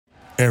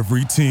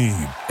Every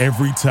team,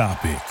 every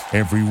topic,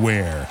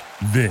 everywhere.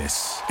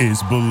 This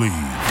is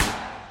Believe.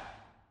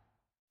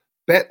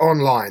 Bet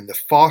Online, the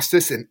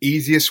fastest and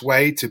easiest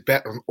way to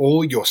bet on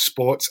all your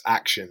sports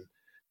action.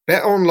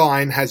 Bet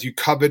Online has you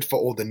covered for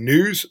all the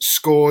news,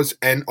 scores,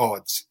 and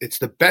odds. It's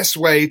the best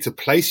way to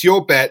place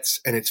your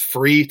bets, and it's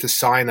free to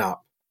sign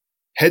up.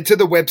 Head to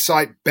the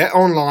website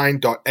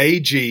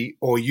betonline.ag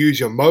or use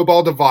your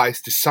mobile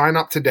device to sign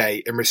up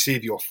today and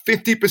receive your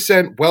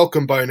 50%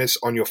 welcome bonus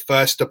on your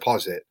first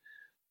deposit.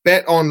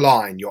 Bet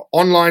Online, your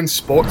online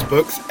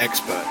sportsbooks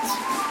experts.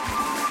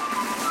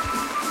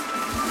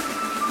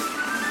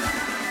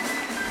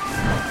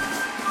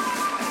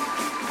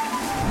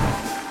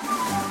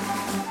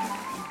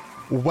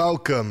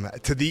 Welcome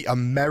to the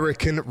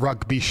American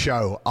Rugby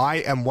Show. I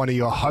am one of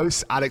your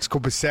hosts, Alex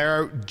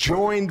Corpusero,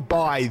 joined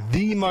by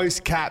the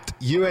most capped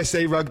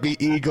USA Rugby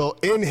Eagle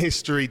in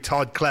history,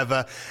 Todd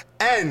Clever,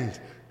 and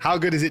how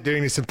good is it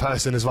doing this in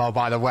person as well,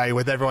 by the way,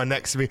 with everyone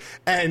next to me,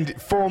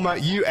 and former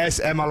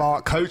US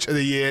MLR Coach of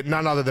the Year,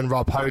 none other than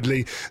Rob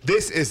Hoadley.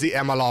 This is the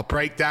MLR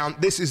Breakdown.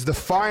 This is the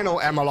final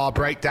MLR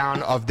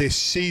Breakdown of this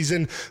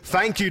season.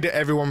 Thank you to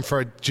everyone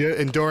for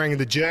enduring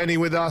the journey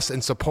with us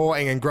and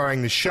supporting and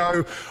growing the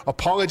show.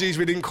 Apologies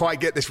we didn't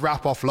quite get this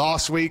wrap off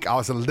last week. I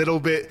was a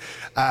little bit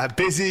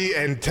busy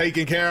and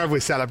taken care of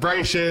with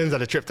celebrations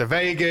and a trip to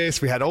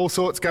Vegas. We had all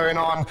sorts going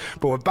on,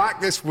 but we're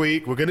back this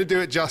week. We're going to do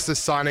it justice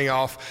signing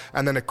off,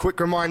 and then a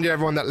quick reminder,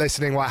 everyone that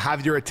listening, will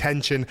have your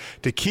attention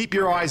to keep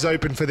your eyes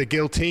open for the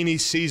Giltini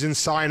season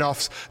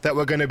sign-offs that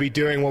we're going to be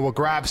doing, where we'll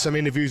grab some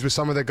interviews with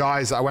some of the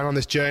guys that I went on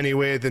this journey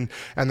with, and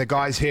the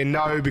guys here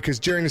know, because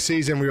during the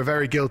season we were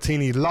very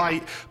Giltini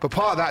light, but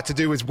part of that to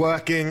do with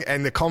working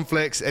and the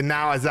conflicts, and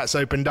now as that's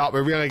opened up,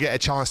 we really get a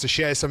chance to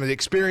share some of the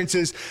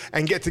experiences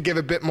and get to give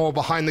a bit more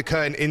behind the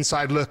curtain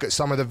inside look at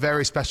some of the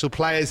very special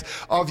players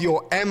of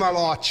your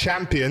MLR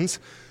champions.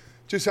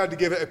 Just had to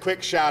give it a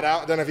quick shout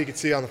out. I don't know if you can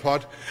see on the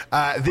pod.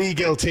 The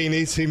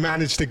Giltinis, who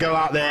managed to go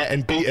out there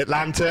and beat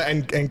Atlanta.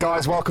 And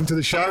guys, welcome to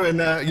the show. And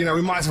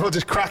we might as well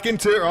just crack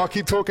into it, or I'll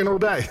keep talking all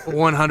day.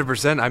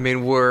 100%. I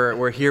mean,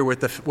 we're here with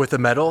the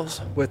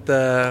medals, with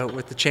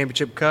the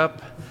championship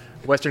cup,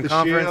 Western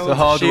Conference, Shield, the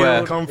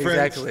hardware conference.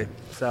 Exactly.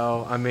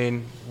 So, I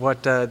mean,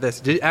 what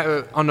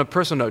on a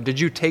personal note, did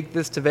you take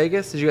this to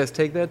Vegas? Did you guys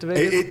take that to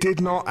Vegas? It did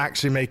not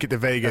actually make it to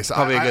Vegas. That's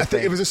probably a good I think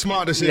thing. it was a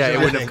smart decision. Yeah, it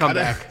wouldn't have come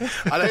back.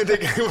 I don't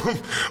think anyone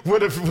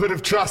would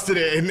have trusted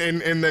it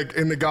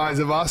in the guise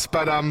of us.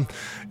 But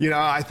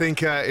I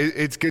think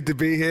it's good to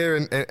be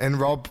here, and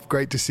Rob,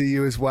 great to see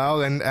you as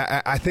well. And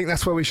I think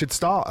that's where we should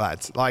start,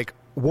 lads. Like,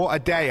 what a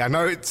day! I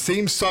know it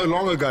seems so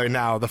long ago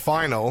now, the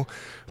final.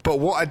 But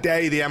what a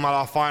day the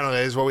MLR final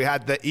is, where we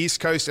had the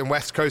East Coast and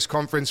West Coast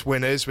Conference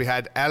winners. We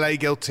had LA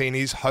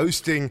Giltinis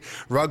hosting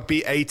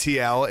Rugby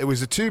ATL. It was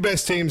the two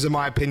best teams, in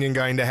my opinion,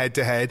 going to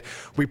head-to-head.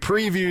 We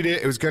previewed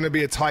it. It was going to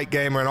be a tight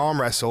game or an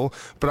arm wrestle.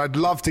 But I'd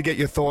love to get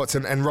your thoughts,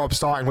 and Rob,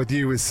 starting with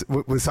you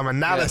with some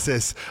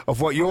analysis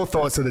of what your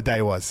thoughts of the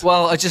day was.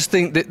 Well, I just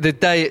think that the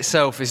day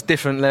itself is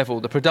different level.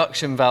 The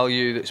production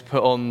value that's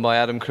put on by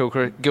Adam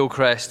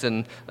Gilchrist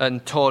and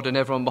Todd and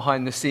everyone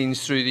behind the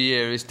scenes through the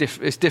year is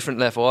different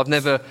level.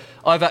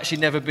 I've actually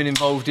never been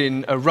involved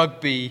in a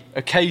rugby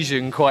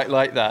occasion quite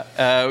like that.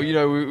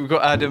 We've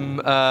got Adam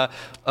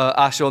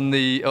Ash on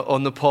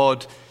the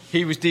pod.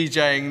 He was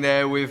DJing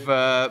there with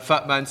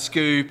Fat Man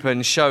Scoop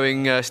and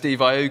showing Steve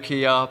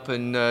Aoki up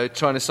and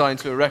trying to sign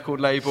to a record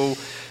label.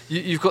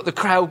 You've got the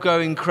crowd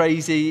going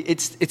crazy.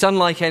 It's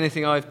unlike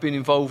anything I've been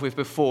involved with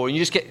before, and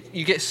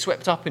you get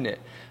swept up in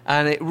it.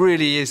 And it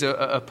really is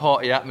a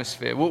party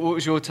atmosphere. What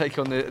was your take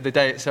on the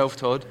day itself,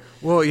 Todd?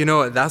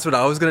 Well, that's what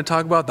I was going to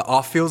talk about, the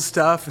off-field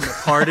stuff and the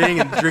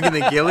partying and drinking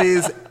the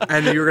gillies,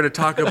 and you were going to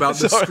talk about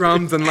the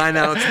scrums and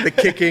lineouts, the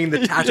kicking,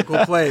 the tactical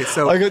play.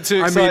 So I got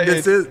too excited. I mean,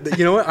 this is,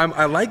 you know what?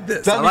 I like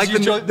this. That I like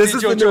this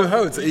is the new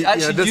host.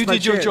 Actually, you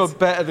did your job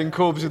better than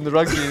Corbs in the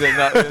rugby than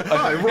that.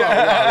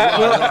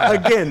 Well,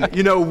 again,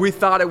 we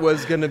thought it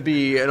was going to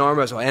be an arm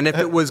wrestle, and if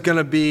it was going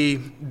to be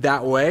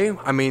that way,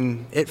 I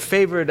mean, it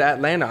favored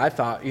Atlanta, I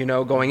thought,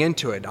 going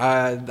into it.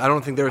 I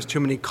don't think there was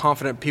too many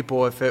confident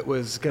people if it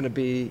was going to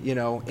be,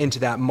 into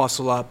that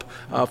muscle up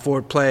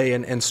forward play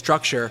and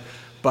structure.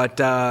 But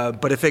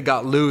if it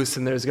got loose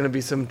and there's going to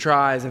be some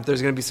tries, and if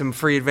there's going to be some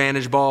free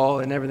advantage ball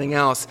and everything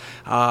else,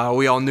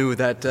 we all knew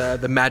that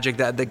the magic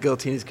that the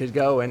Giltinis could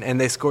go, and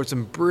they scored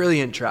some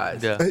brilliant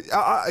tries.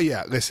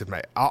 Yeah. Listen,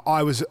 mate.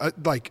 I was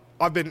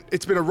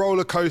it's been a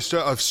roller coaster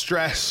of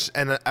stress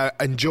and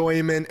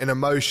enjoyment and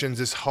emotions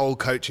this whole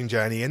coaching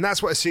journey, and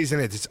that's what a season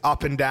is. It's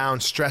up and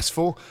down,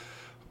 stressful.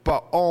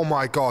 But, oh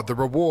my God, the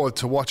reward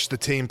to watch the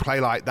team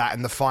play like that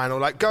in the final.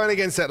 Like, going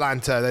against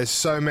Atlanta, there's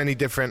so many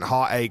different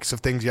heartaches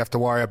of things you have to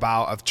worry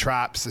about, of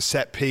traps, the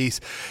set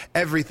piece,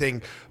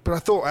 everything. But I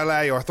thought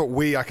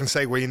I can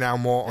say we now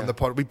more on the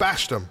pod, we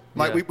bashed them.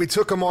 Like we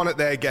took them on at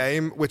their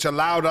game, which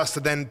allowed us to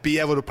then be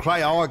able to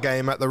play our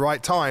game at the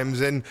right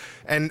times. And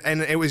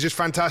it was just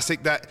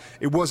fantastic that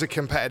it was a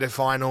competitive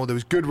final. There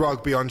was good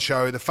rugby on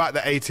show. The fact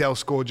that ATL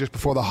scored just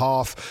before the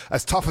half,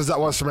 as tough as that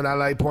was from an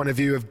LA point of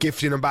view of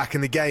gifting them back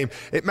in the game,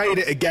 it made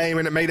it a game,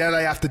 and it made LA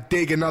have to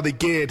dig another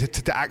gear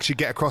to actually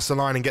get across the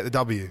line and get the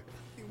W.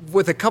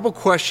 With a couple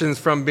questions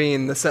from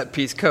being the set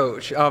piece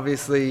coach,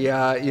 obviously,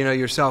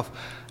 yourself,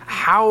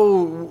 how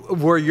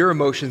were your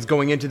emotions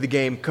going into the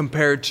game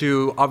compared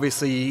to,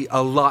 obviously,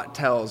 a lot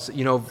tells,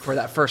 for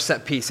that first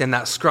set piece and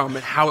that scrum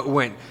and how it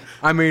went?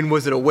 I mean,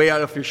 was it a way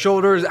out of your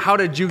shoulders? How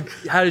did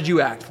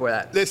you act for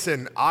that?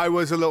 Listen, I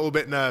was a little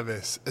bit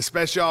nervous,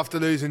 especially after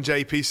losing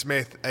JP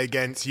Smith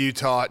against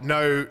Utah.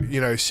 No,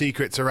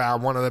 secrets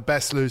around. One of the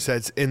best loose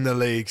heads in the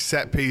league.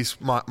 Set piece,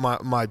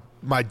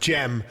 my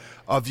gem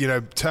of,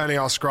 turning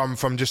our scrum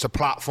from just a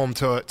platform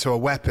to a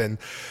weapon.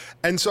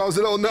 And so I was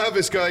a little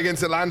nervous going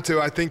against Atlanta, who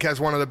I think has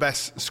one of the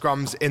best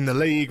scrums in the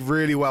league,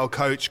 really well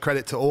coached.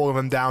 Credit to all of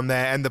them down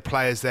there and the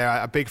players there.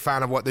 I'm a big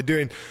fan of what they're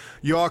doing.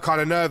 You are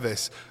kind of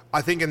nervous.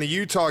 I think in the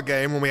Utah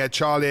game, when we had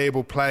Charlie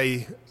Abel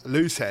play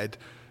loosehead,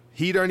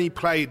 he'd only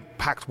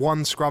packed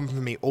one scrum for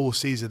me all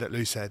season at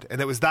loosehead.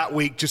 And it was that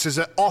week, just as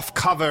an off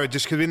cover,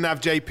 just because we didn't have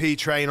JP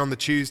train on the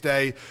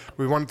Tuesday.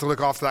 We wanted to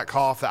look after that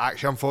calf that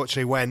actually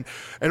unfortunately went.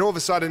 And all of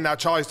a sudden now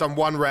Charlie's done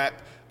one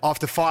rep.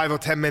 After 5 or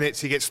 10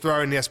 minutes, he gets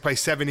thrown. He has to play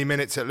 70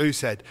 minutes at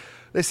loosehead.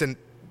 Listen,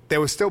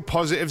 there were still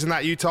positives in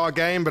that Utah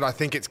game, but I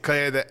think it's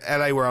clear that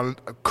LA were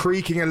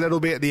creaking a little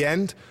bit at the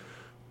end.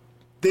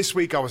 This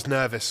week I was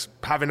nervous,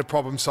 having to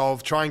problem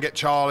solve, try and get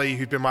Charlie,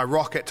 who'd been my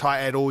rock at tight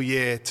head all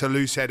year, to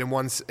loosehead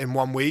in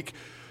one week.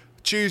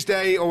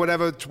 Tuesday or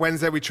whatever,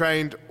 Wednesday we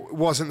trained,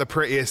 wasn't the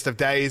prettiest of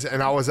days,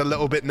 and I was a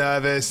little bit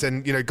nervous,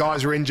 and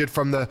guys were injured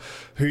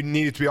who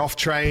needed to be off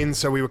train,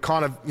 so we were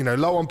kind of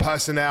low on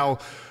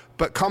personnel.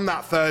 But come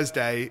that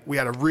Thursday, we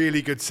had a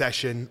really good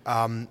session.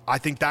 I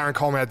think Darren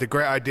Coleman had the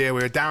great idea.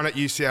 We were down at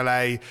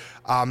UCLA.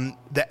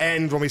 The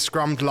end, when we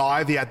scrummed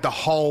live, he had the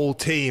whole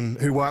team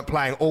who weren't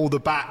playing, all the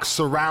backs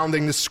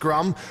surrounding the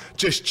scrum,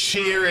 just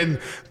cheering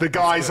the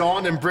guys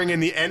on and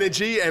bringing the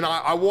energy. And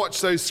I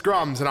watched those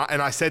scrums,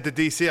 and I said to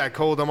DC, I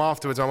called them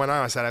afterwards. I went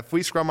home, I said, if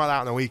we scrum like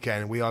that on the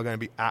weekend, we are going to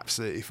be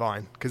absolutely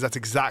fine, because that's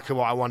exactly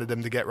what I wanted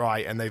them to get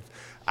right, and they've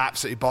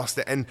absolutely bossed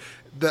it. And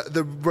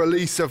the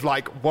release of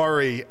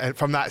worry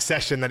from that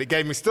session that it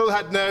gave me, still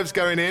had nerves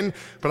going in,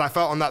 but I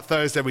felt on that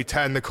Thursday we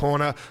turned the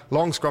corner.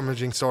 Long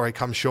scrummaging story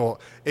come short.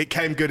 It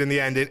came good in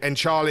the end, and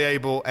Charlie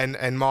Abel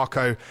and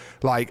Marco,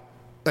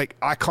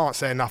 I can't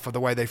say enough of the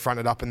way they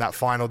fronted up in that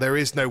final. There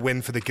is no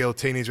win for the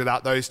Guillotines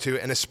without those two,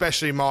 and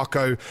especially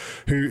Marco,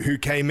 who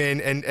came in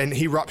and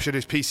he ruptured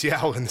his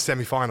PCL in the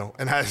semi-final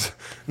and has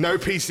no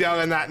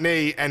PCL in that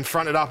knee, and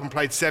fronted up and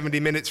played 70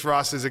 minutes for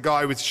us as a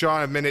guy with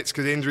shy of minutes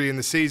because of injury in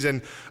the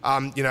season.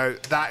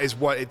 That is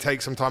what it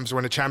takes sometimes to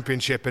win a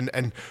championship,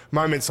 and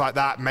moments like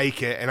that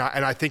make it. And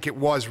I think it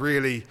was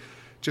really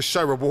just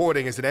so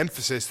rewarding as an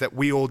emphasis that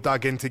we all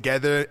dug in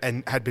together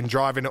and had been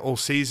driving it all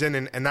season,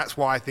 and that's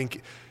why I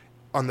think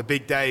on the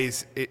big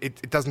days,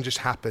 it doesn't just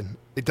happen.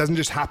 It doesn't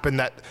just happen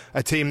that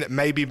a team that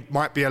maybe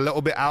might be a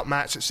little bit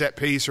outmatched at set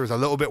piece or is a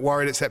little bit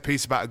worried at set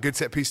piece about a good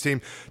set piece team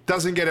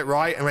doesn't get it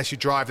right unless you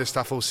drive this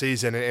stuff all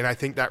season. And I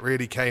think that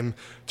really came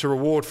to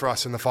reward for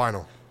us in the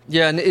final.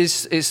 Yeah, and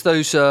it's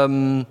those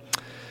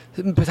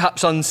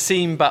perhaps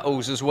unseen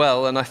battles as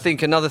well. And I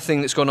think another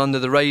thing that's gone under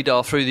the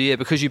radar through the year,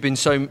 because you've been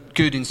so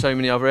good in so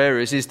many other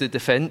areas, is the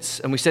defence.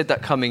 And we said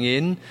that coming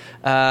in.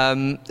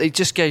 It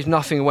just gave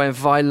nothing away. And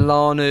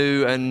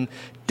Vailanu and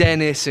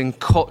Dennis and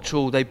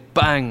Cottrell, they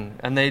bang.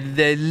 And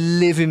they're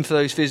living for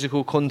those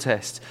physical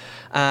contests.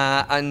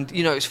 And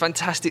it's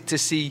fantastic to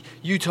see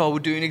Utah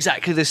were doing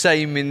exactly the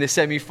same in the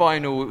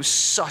semi-final. It was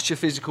such a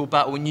physical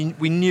battle. And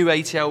we knew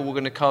ATL were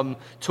going to come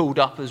tooled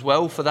up as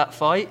well for that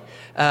fight.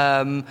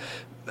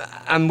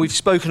 And we've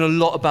spoken a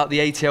lot about the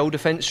ATL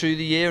defence through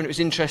the year, and it was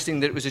interesting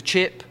that it was a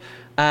chip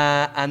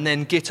and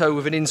then Gitto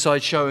with an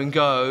inside show and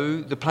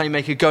go, the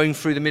playmaker going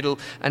through the middle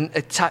and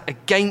attack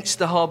against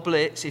the hard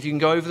blitz. If you can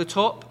go over the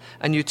top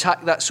and you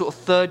attack that sort of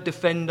third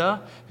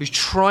defender who's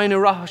trying to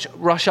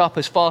rush up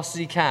as fast as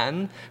he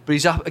can, but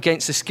he's up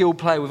against a skilled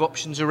player with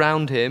options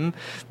around him,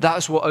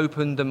 that's what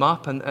opened them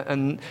up,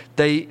 and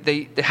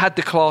they had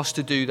the class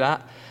to do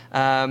that.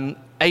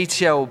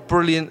 ATL,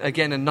 brilliant,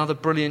 again, another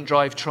brilliant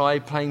drive try,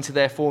 playing to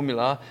their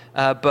formula.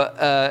 But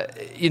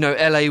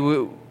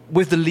LA,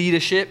 with the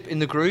leadership in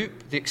the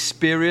group, the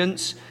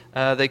experience,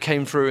 they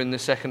came through in the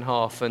second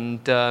half.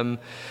 And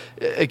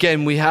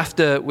again, we have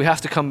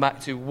to come back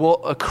to what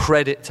a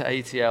credit to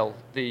ATL,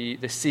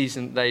 the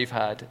season they've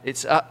had.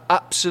 It's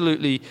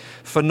absolutely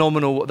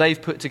phenomenal what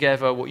they've put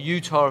together, what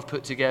Utah have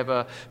put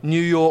together. New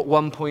York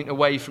 1 point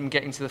away from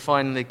getting to the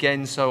final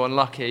again, so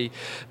unlucky.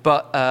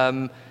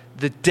 But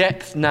the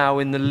depth now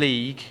in the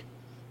league,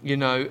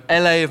 LA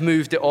have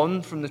moved it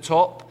on from the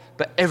top,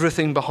 but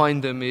everything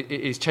behind them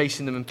is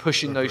chasing them and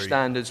pushing those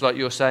standards, like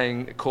you're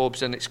saying,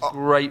 Corbs, and it's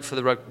great for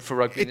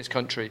rugby in this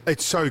country.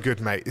 It's so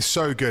good, mate. It's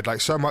so good. Like,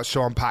 so much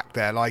to unpack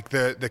there. Like,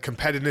 the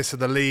competitiveness of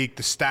the league,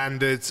 the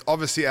standards.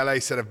 Obviously, LA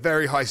set a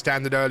very high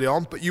standard early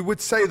on, but you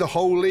would say the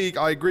whole league,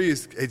 I agree,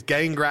 is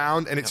gained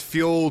ground, and it's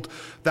fueled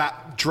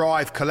that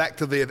drive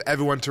collectively of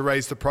everyone to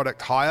raise the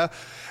product higher.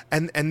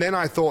 And then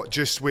I thought,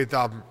 just with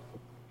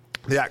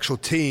the actual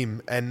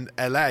team in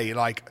LA,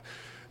 like,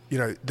 you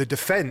know, the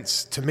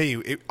defense, to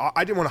me,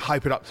 I didn't want to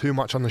hype it up too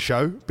much on the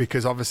show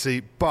because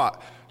obviously,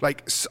 but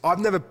like, I've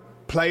never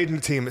played in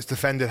a team that's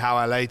defended how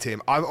LA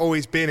team. I've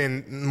always been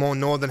in more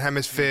Northern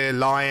Hemisphere,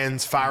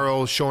 Lions,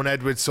 Farrell, Sean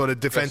Edwards sort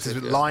of defenses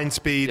with line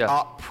speed,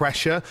 up,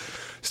 pressure.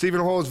 Stephen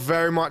Hall is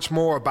very much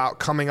more about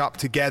coming up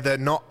together,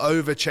 not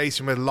over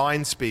chasing with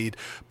line speed,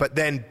 but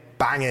then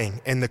banging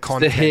in the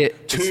content,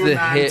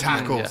 two-man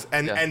tackles,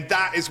 and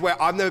that is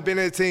where I've never been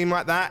in a team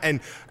like that,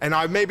 and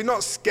I'm maybe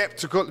not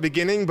skeptical at the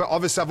beginning, but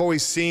obviously I've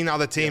always seen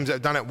other teams that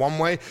have done it one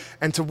way,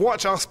 and to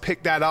watch us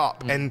pick that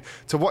up, and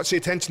to watch the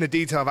attention to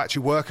detail of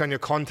actually work on your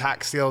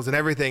contact skills and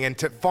everything, and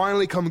to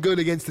finally come good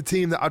against a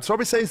team that I'd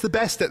probably say is the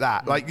best at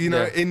that, like, you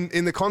know,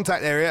 in the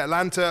contact area,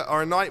 Atlanta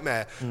are a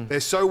nightmare. They're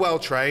so well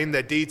trained,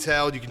 they're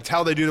detailed, you can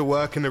tell they do the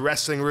work in the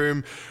wrestling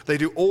room, they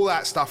do all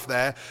that stuff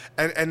there,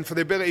 and for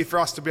the ability for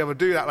us to be able to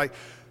do that, like,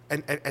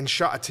 and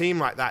shut a team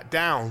like that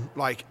down,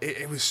 like,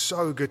 it was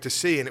so good to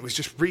see. And it was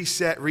just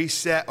reset,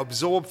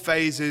 absorb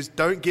phases,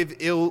 don't give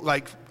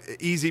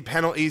easy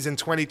penalties and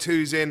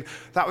 22s in.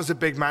 That was a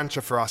big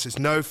mantra for us, is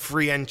no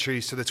free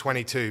entries to the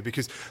 22,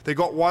 because they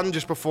got one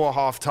just before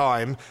half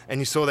time and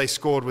you saw they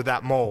scored with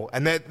that maul.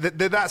 And they're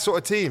that sort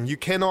of team. You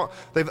cannot,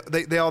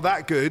 they are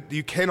that good,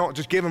 you cannot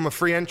just give them a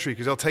free entry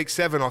because they'll take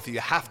 7 off you. You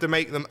have to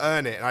make them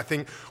earn it. And I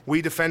think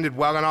we defended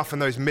well enough in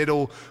those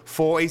middle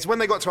 40s when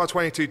they got to our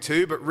 22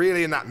 too, but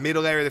really in that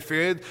middle area of the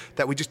field,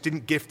 that we just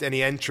didn't gift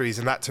any entries.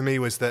 And that to me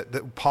was the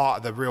part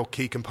of the real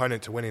key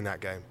component to winning that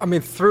game. I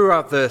mean,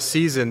 throughout the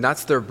season,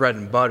 that's their bread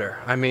and butter.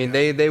 I mean,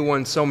 they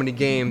won so many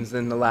games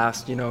in the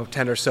last, 10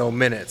 or so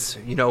minutes,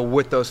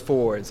 with those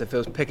forwards, if it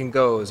was pick and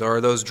goes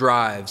or those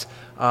drives,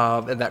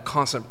 and that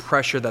constant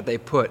pressure that they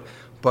put.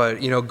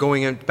 But,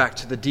 going back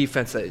to the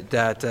defense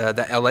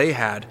that LA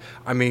had,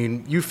 I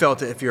mean, you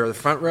felt it if you're the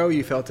front row,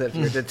 you felt it if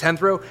you're the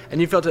 10th row, and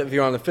you felt it if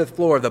you're on the 5th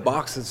floor of the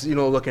boxes,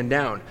 looking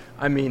down.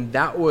 I mean,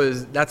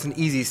 that's an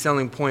easy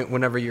selling point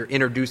whenever you're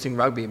introducing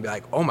rugby and be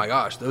like, oh my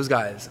gosh, those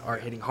guys are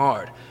hitting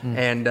hard.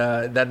 And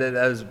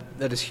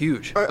that is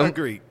huge. I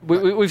agree.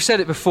 We've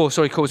said it before,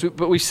 sorry, Corbs,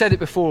 but we've said it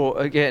before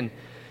again.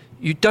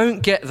 You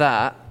don't get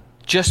that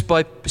just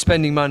by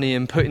spending money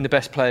and putting the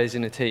best players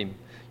in a team.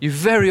 You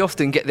very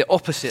often get the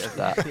opposite of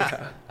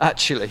that,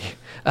 actually.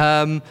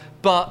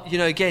 But,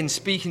 again,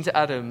 speaking to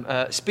Adam,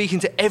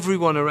 speaking to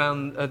everyone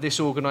around this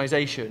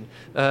organisation,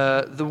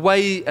 the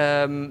way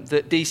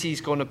that DC's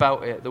gone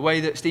about it, the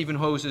way that Stephen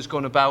Hoser's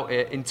gone about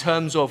it, in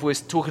terms of, we're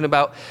talking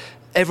about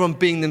everyone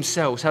being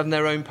themselves, having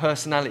their own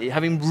personality,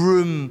 having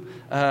room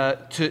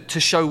to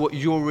show what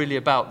you're really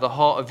about, the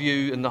heart of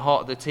you and the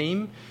heart of the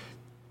team,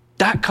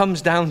 that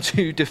comes down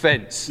to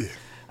defence. Yeah.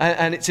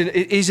 And it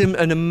is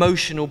an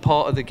emotional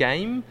part of the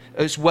game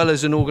as well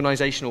as an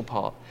organisational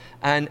part.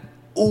 And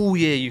all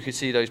year you could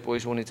see those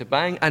boys wanted to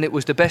bang, and it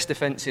was the best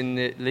defence in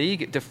the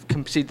league. It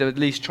conceded the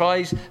least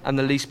tries and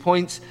the least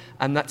points,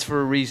 and that's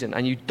for a reason.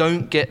 And you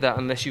don't get that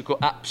unless you've got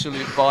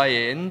absolute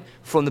buy-in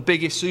from the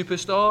biggest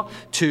superstar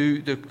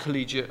to the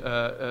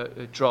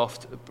collegiate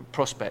draft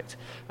prospect.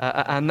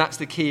 And that's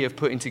the key of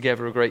putting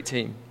together a great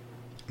team.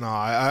 No,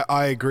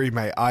 I agree,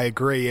 mate. I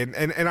agree. And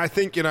I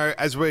think,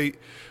 as we're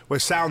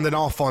sounding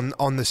off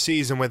on the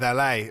season with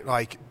LA,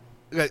 like,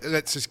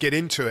 let's just get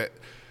into it.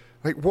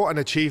 Like, what an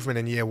achievement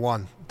in year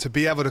one. To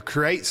be able to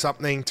create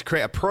something, to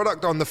create a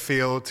product on the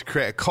field, to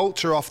create a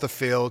culture off the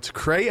field, to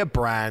create a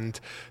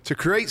brand, to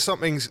create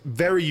something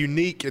very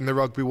unique in the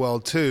rugby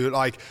world too.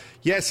 Like,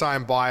 yes, I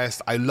am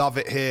biased. I love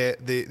it here.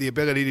 The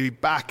ability to be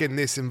back in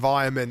this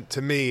environment,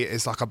 to me,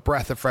 is like a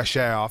breath of fresh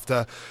air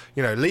after,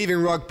 leaving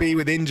rugby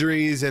with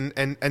injuries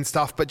and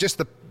stuff. But just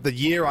the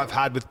year I've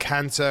had with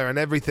cancer and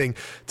everything,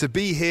 to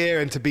be here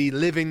and to be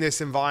living this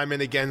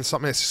environment again,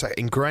 something that's just like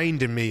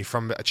ingrained in me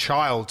from a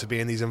child, to be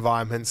in these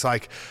environments.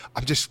 Like,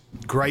 I'm just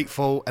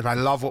grateful, and I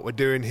love what we're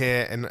doing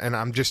here, and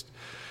I'm just,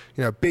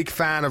 a big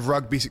fan of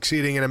rugby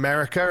succeeding in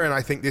America, and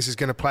I think this is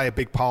going to play a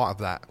big part of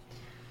that.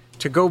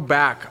 To go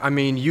back, I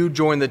mean, you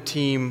joined the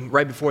team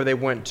right before they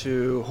went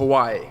to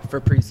Hawaii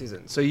for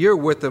preseason. So you're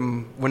with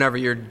them whenever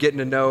you're getting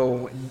to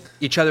know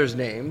each other's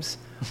names,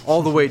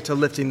 all the way to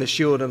lifting the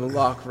shield in the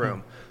locker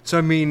room. So,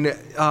 I mean,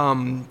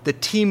 the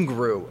team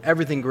grew,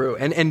 everything grew.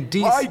 And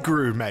DC, I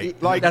grew,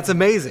 mate. Like, that's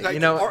amazing,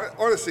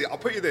 Honestly, I'll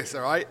put you this,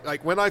 all right?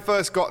 Like, when I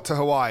first got to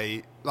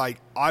Hawaii, like,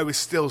 I was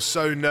still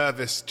so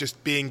nervous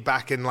just being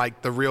back in,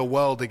 like, the real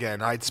world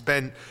again. I'd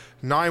spent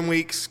 9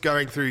 weeks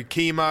going through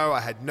chemo.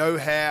 I had no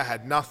hair, I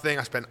had nothing.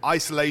 I spent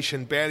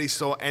isolation, barely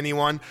saw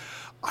anyone.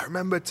 I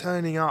remember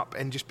turning up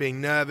and just being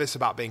nervous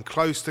about being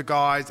close to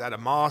guys. I had a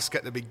mask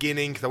at the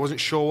beginning because I wasn't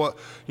sure what,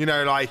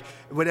 like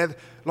whatever.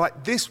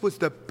 Like, this was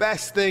the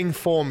best thing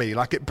for me.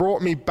 Like, it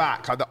brought me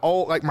back.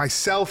 Like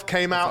myself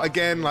came out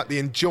again. Like, the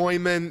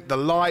enjoyment, the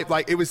light.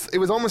 Like, it was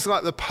almost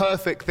like the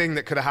perfect thing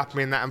that could have happened to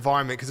me in that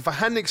environment. Because if I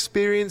hadn't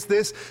experienced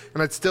this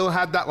and I'd still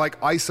had that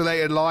like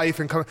isolated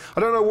life and I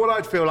don't know what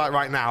I'd feel like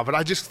right now, but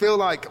I just feel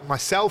like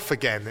myself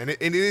again. And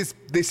it is,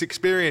 this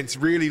experience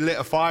really lit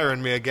a fire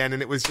in me again.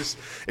 And it was just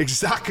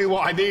exactly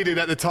what I needed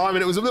at the time.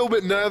 And it was a little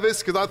bit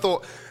nervous because I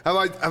thought,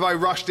 have I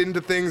rushed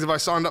into things? Have I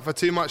signed up for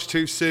too much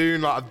too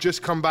soon? Like, I've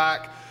just come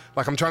back.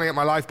 Like, I'm trying to get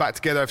my life back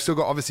together. I've still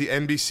got, obviously,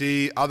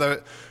 NBC,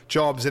 other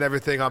jobs and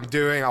everything I'm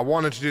doing. I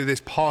wanted to do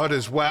this pod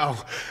as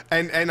well.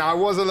 And I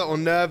was a little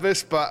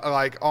nervous, but,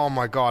 like, oh,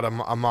 my God,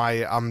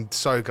 I'm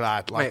so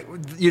glad. Like,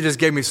 Mate, you just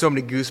gave me so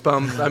many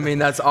goosebumps. I mean,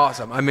 that's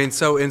awesome. I mean,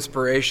 so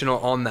inspirational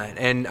on that.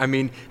 And, I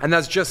mean, and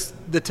that's just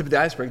the tip of the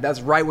iceberg.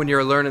 That's right when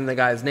you're learning the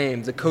guys'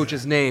 names, the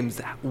coaches' names,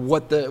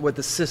 what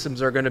the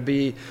systems are going to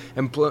be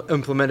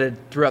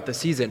implemented throughout the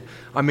season.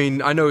 I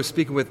mean, I know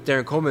speaking with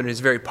Darren Coleman, who's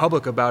very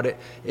public about it,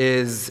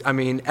 I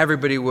mean,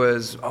 everybody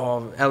was,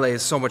 LA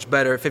is so much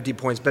better, 50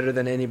 points better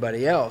than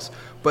anybody else.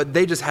 But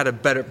they just had a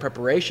better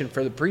preparation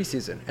for the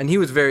preseason. And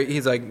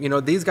he's like,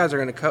 these guys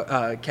are going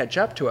to catch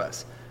up to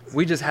us.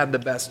 We just had the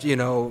best,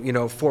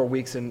 4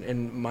 weeks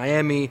in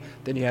Miami.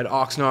 Then you had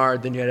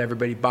Oxnard. Then you had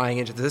everybody buying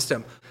into the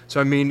system. So,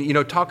 I mean,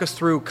 talk us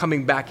through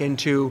coming back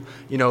into,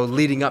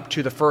 leading up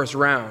to the first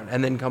round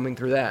and then coming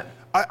through that.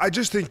 I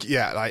just think,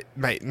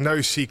 mate,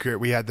 no secret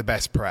we had the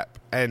best prep.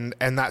 And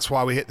that's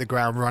why we hit the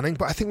ground running.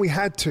 But I think we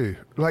had to.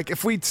 Like,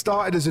 if we'd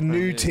started as a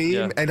new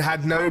team and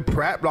had no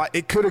prep, like,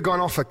 it could have gone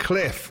off a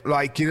cliff.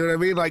 Like, you know what I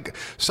mean? Like,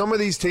 some of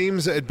these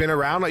teams that had been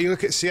around, like, you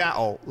look at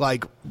Seattle,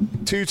 like,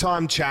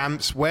 2-time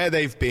champs, where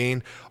they've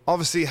been,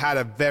 obviously had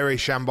a very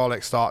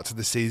shambolic start to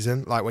the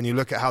season. Like, when you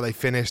look at how they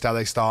finished, how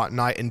they start,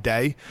 night and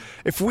day.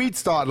 If we'd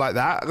started like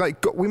that,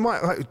 like, we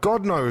might, like,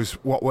 God knows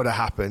what would have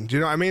happened. Do you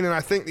know what I mean? And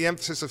I think the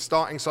emphasis of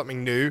starting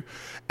something new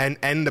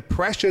and the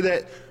pressure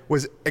that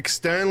was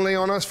externally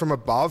on us from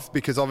above,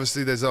 because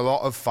obviously there's a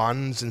lot of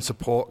funds and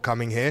support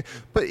coming here,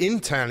 but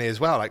internally as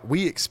well. Like,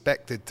 we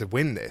expected to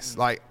win this.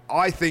 Like,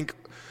 I think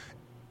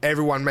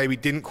everyone maybe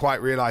didn't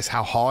quite realize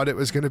how hard it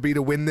was going to be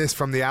to win this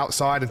from the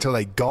outside until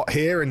they got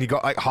here, and you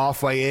got like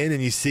halfway in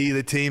and you see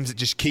the teams that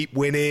just keep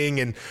winning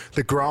and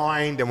the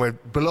grind, and we're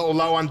a little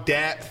low on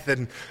depth,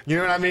 and you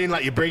know what I mean?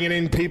 Like, you're bringing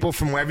in people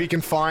from wherever you can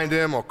find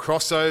them, or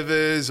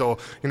crossovers, or,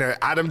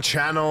 Adam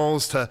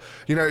channels to,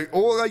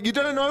 or like, you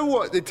don't know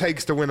what it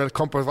takes to win a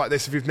conference like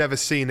this if you've never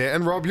seen it.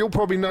 And Rob, you'll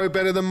probably know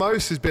better than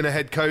most, who's been a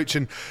head coach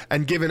and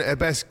given it a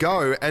best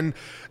go. And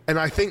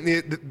I think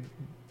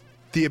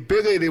the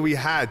ability we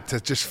had to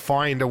just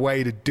find a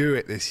way to do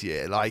it this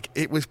year, like,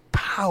 it was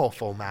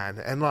powerful, man.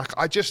 And like,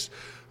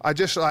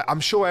 I'm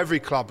sure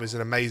every club is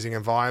an amazing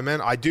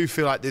environment. I do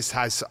feel like this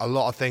has a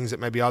lot of things that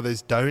maybe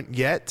others don't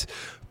yet,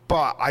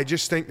 but I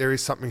just think there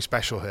is something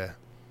special here.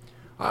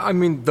 I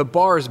mean, the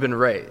bar has been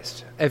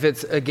raised. If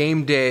it's a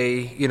game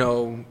day,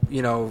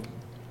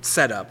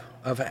 setup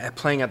of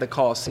playing at the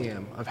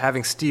Coliseum, of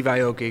having Steve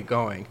Aoki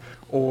going,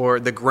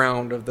 or the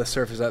ground of the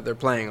surface that they're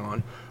playing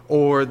on,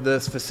 or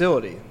this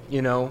facility,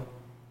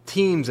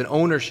 teams and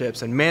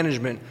ownerships and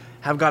management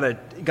have got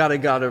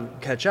to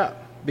catch up.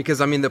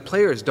 Because, I mean, the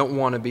players don't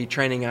want to be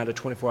training at a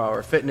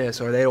 24-hour fitness,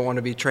 or they don't want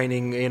to be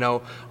training,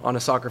 on a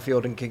soccer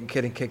field and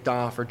getting kicked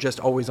off, or just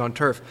always on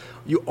turf.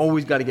 You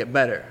always got to get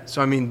better. So,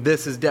 I mean,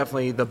 this is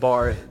definitely the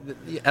bar.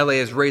 LA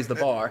has raised the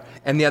bar,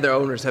 and the other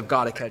owners have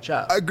got to catch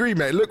up. I agree,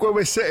 mate. Look where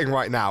we're sitting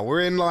right now.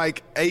 We're in,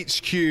 like,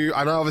 HQ.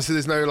 I know, obviously,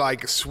 there's no,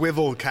 like,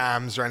 swivel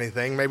cams or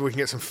anything. Maybe we can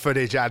get some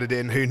footage added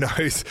in. Who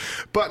knows?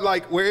 But,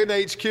 like, we're in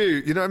HQ.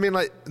 You know what I mean?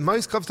 Like,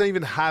 most clubs don't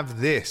even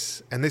have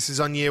this, and this is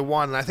on year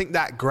one. And I think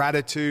that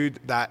gratitude,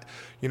 that,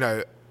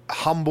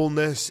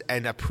 humbleness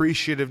and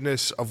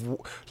appreciativeness of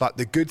like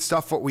the good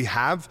stuff what we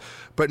have,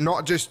 but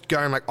not just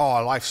going like,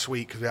 oh, life's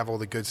sweet because we have all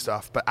the good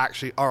stuff, but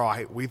actually, all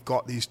right, we've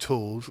got these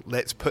tools,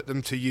 let's put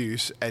them to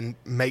use and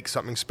make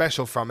something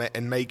special from it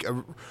and make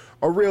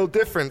a real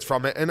difference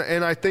from it. And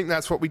I think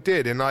that's what we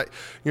did. And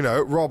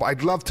Rob,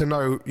 I'd love to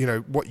know,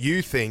 what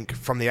you think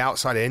from the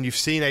outside in. You've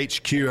seen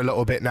HQ a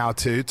little bit now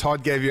too.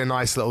 Todd gave you a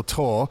nice little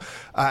tour.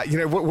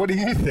 What do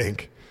you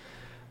think?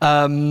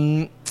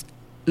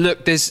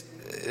 Look,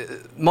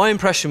 my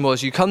impression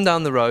was you come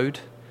down the road,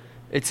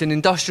 it's an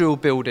industrial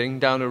building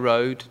down a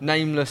road,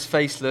 nameless,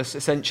 faceless,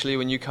 essentially,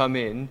 when you come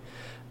in,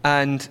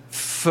 and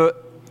for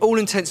all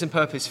intents and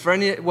purposes, for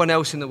anyone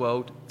else in the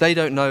world, they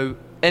don't know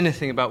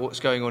anything about what's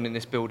going on in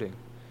this building.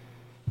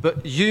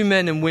 But you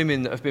men and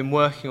women that have been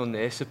working on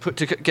this have put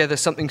together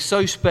something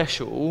so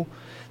special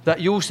that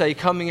you'll say,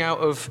 coming out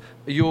of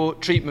your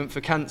treatment for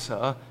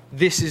cancer,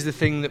 this is the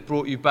thing that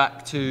brought you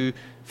back to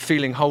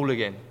feeling whole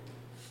again.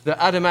 That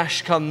Adam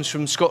Ash comes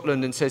from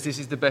Scotland and says this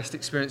is the best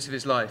experience of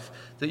his life.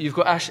 That you've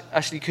got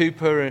Ashley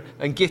Cooper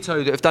and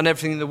Gitto that have done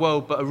everything in the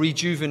world but are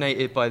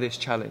rejuvenated by this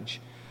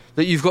challenge.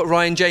 That you've got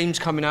Ryan James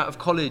coming out of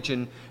college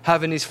and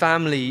having his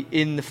family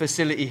in the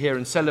facility here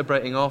and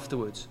celebrating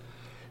afterwards.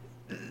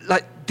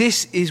 Like,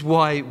 this is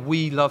why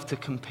we love to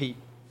compete.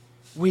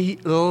 We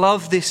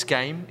love this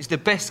game. It's the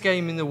best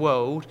game in the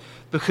world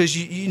because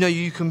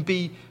you can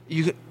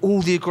get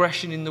all the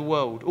aggression in the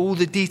world, all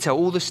the detail,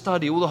 all the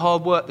study, all the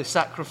hard work, the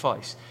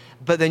sacrifice.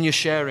 But then you're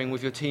sharing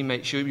with your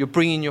teammates. You're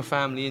bringing your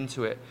family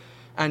into it.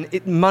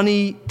 And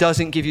money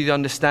doesn't give you the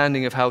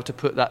understanding of how to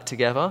put that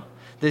together.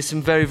 There's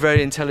some very,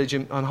 very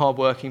intelligent and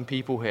hardworking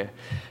people here.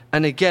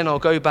 And again, I'll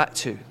go back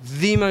to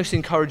the most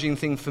encouraging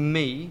thing for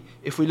me,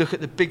 if we look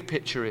at the big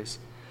picture, is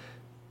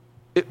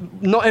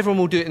not everyone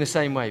will do it in the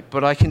same way,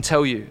 but I can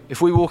tell you,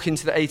 if we walk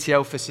into the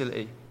ATL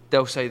facility,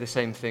 they'll say the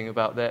same thing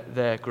about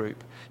their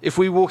group. If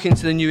we walk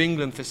into the New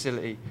England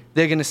facility,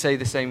 they're going to say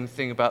the same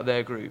thing about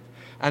their group.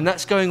 And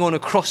that's going on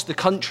across the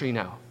country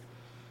now.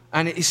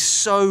 And it is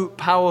so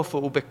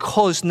powerful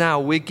because now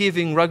we're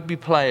giving rugby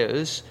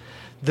players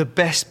the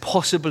best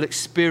possible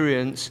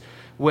experience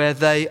where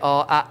they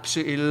are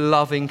absolutely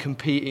loving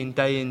competing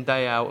day in,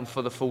 day out and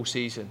for the full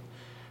season.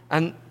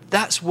 And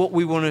that's what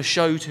we want to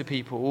show to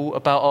people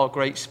about our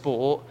great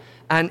sport.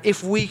 And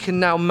if we can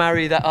now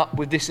marry that up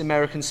with this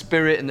American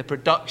spirit and the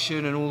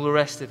production and all the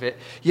rest of it,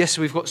 yes,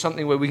 we've got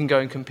something where we can go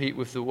and compete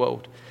with the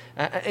world.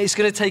 It's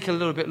going to take a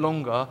little bit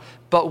longer,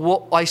 but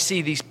what I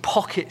see, these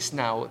pockets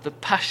now, the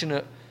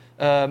passionate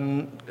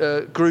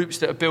groups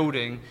that are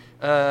building,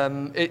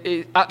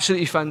 it's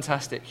absolutely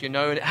fantastic, and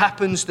it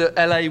happens that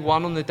LA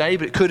won on the day,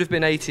 but it could have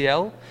been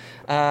ATL.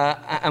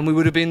 And we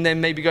would have been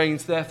then maybe going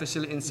into their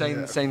facility and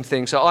saying the same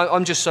thing. So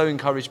I'm just so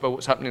encouraged by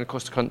what's happening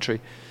across the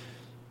country.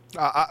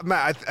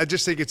 Matt, I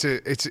just think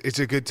it's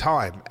a good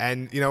time.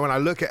 And, when I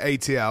look at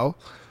ATL,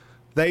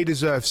 they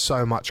deserve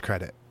so much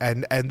credit.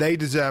 And they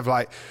deserve,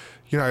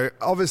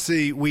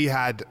 obviously we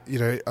had,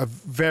 a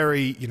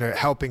very,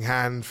 helping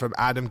hand from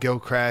Adam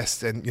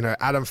Gilchrist and,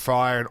 Adam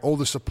Fryer and all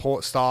the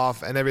support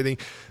staff and everything.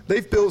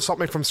 They've built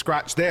something from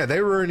scratch there.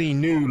 They were only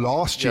new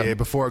last year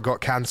before it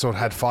got cancelled,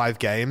 had 5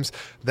 games.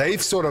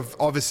 They've sort of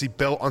obviously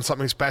built on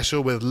something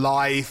special with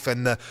life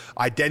and the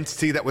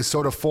identity that was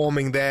sort of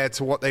forming there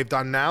to what they've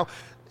done now.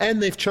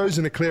 And they've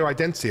chosen a clear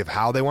identity of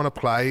how they want to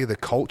play, the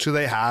culture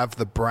they have,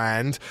 the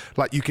brand.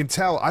 Like, you can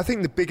tell, I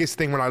think the biggest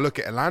thing when I look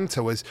at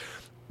Atlanta was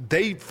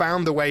they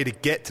found a way to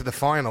get to the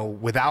final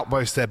without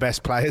most of their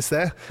best players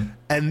there.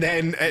 And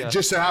then it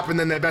just so happened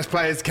then their best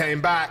players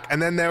came back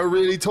and then they were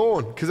really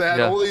torn because they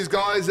had all these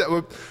guys that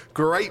were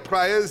great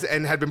players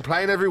and had been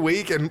playing every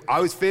week. And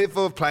I was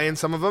fearful of playing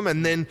some of them.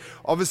 And then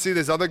obviously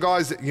there's other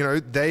guys that,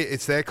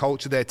 it's their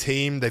culture, their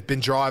team. They've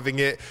been driving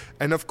it.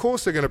 And of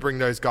course they're going to bring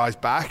those guys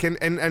back.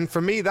 And for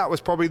me, that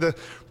was probably the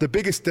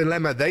biggest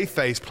dilemma they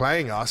faced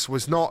playing us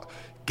was not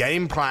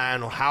game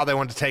plan or how they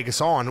wanted to take us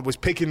on. It was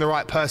picking the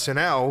right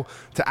personnel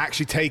to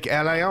actually take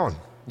LA on.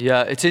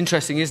 Yeah, it's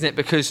interesting, isn't it?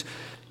 Because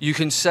you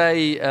can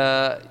say,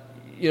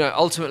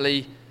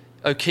 ultimately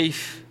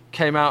O'Keefe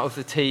came out of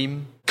the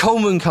team.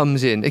 Coleman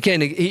comes in.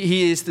 Again,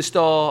 he is the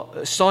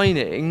star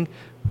signing,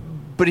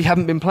 but he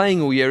hadn't been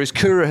playing all year. As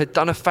Kura had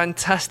done a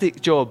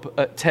fantastic job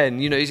at 10.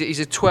 He's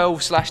a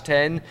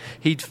 12/10.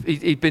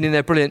 He'd been in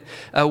there brilliant.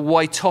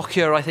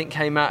 Waitokia, I think,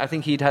 came out. I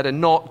think he'd had a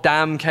knock.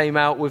 Dam came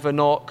out with a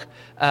knock.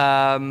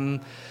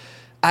 And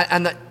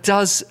that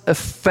does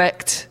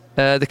affect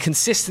the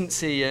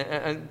consistency,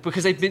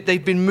 because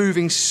they've been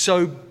moving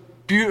so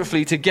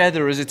beautifully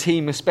together as a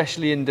team,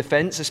 especially in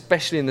defence,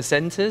 especially in the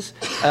centres.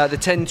 The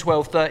 10,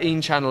 12,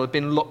 13 channel had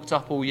been locked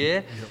up all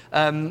year.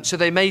 So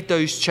they made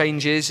those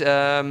changes,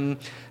 and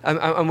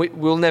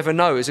we'll never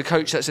know. As a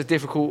coach, that's a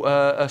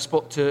difficult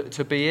spot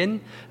to be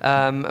in,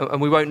 and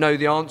we won't know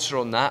the answer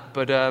on that.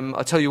 But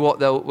I tell you what,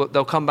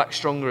 they'll come back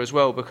stronger as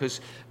well,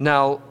 because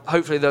now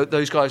hopefully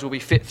those guys will be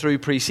fit through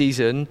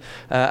pre-season,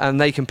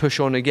 and they can push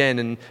on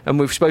again. And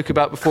we've spoke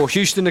about before,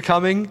 Houston are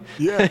coming,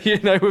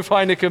 with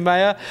Heineken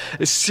Mayer.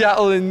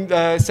 Seattle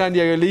and San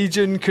Diego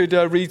Legion could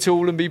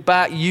retool and be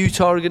back.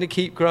 Utah are going to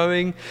keep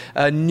growing.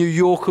 New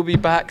York will be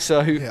back.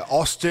 So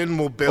Austin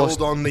will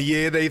build on the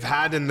year they've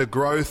had and the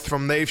growth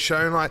from they've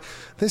shown. Like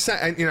this,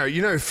 and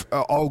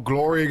Old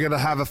Glory are going to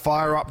have a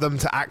fire up them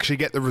to actually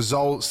get the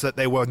results that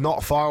they were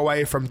not far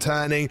away from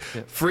turning.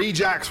 Free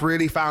Jacks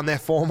really found their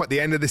form at the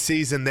end of the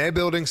season. They're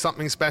building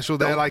something special.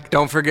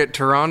 Don't forget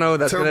Toronto.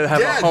 That's going to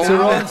have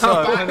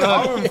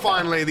a home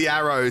finally. The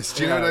Arrows.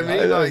 Do you know what I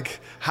mean? Like,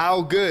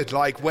 how good?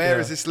 Like, where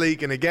is this league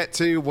going to get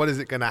to? What is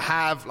it going to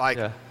have?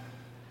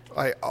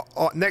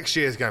 Next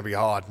year is going to be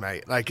hard,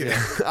 mate.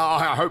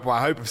 I hope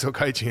I'm still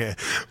coaching here,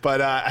 but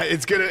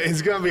it's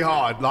gonna be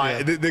hard.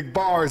 The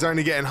bar is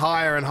only getting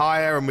higher and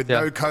higher, and with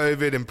no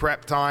COVID and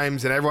prep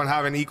times and everyone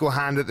having equal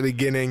hand at the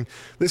beginning,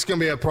 this is going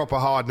to be a proper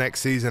hard next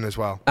season as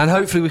well. And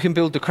hopefully we can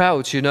build the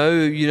crowds.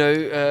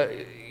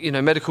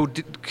 medical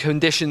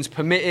conditions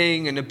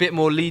permitting, and a bit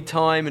more lead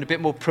time and a bit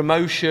more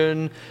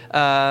promotion,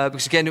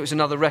 because again it was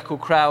another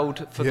record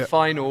crowd for the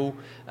final,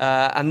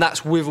 and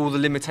that's with all the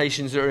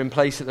limitations that are in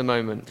place at the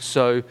moment.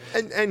 So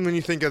and when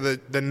you think of the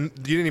you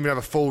didn't even have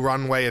a full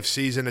runway of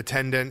season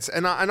attendance,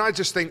 and I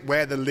just think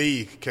where the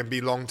league can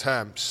be long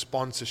term,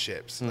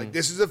 sponsorships. Like,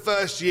 this is the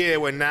first year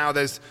when now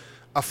there's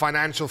a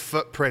financial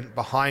footprint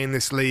behind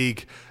this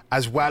league,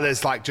 as well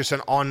as like just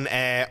an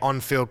on-air,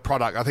 on-field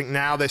product. I think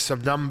now there's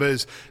some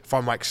numbers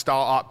from like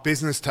start-up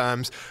business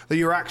terms that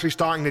you're actually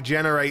starting to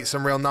generate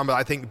some real numbers.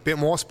 I think a bit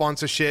more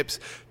sponsorships,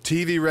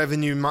 TV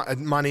revenue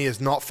money is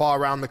not far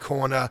around the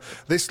corner.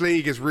 This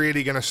league is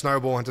really going to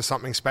snowball into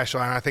something special.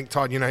 And I think,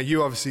 Todd,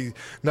 you obviously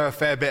know a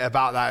fair bit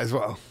about that as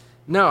well.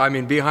 No, I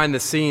mean, behind the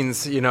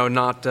scenes,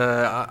 not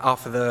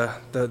off of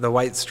the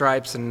white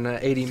stripes and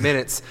 80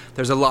 minutes,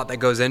 there's a lot that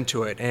goes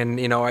into it. And,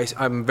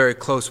 I'm very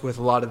close with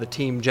a lot of the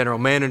team general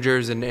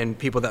managers and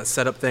people that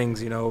set up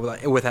things,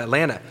 with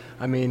Atlanta.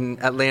 I mean,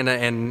 Atlanta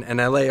and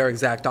LA are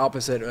exact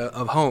opposite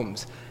of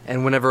homes.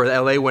 And whenever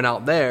LA went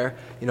out there,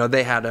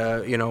 they had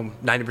a, 90%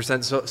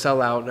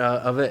 sellout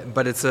of it,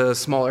 but it's a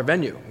smaller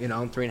venue,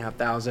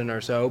 3,500 or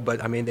so.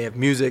 But I mean, they have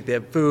music, they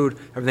have food,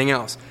 everything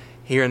else.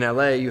 Here in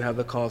LA, you have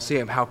the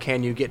Coliseum. How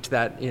can you get to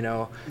that? I don't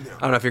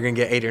know if you're going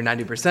to get 80 or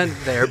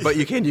 90% there, but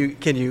can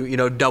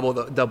you double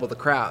the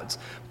crowds?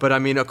 But I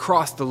mean,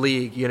 across the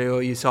league,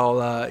 you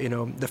saw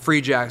the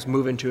Free Jacks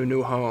move into a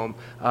new home.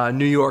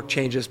 New York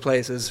changes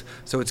places,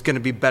 so it's going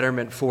to be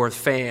betterment for the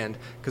fan.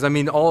 Because I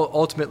mean,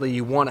 ultimately,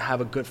 you want to have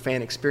a good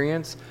fan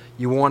experience.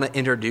 You want to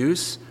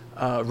introduce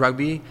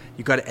rugby.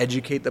 You got to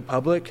educate the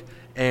public.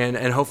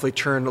 And hopefully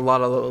turn a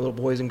lot of little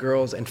boys and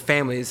girls and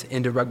families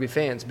into rugby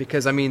fans,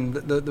 because I mean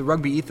the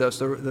rugby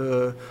ethos,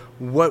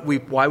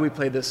 why we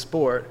play this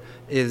sport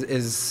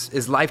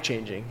is life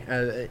changing,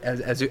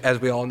 as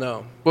we all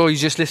know. Well, you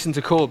just listen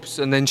to Corbs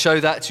and then show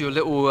that to your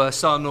little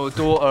son or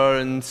daughter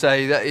and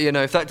say that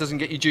if that doesn't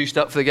get you juiced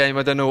up for the game,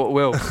 I don't know what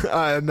will.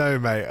 I know,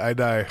 mate. I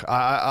know.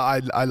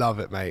 I love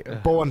it, mate.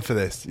 Born for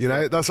this.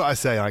 That's what I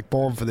say. Like,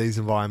 born for these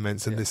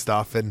environments and this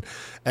stuff, and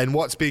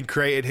what's being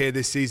created here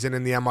this season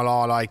in the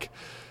MLR, like.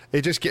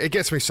 It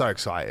gets me so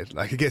excited.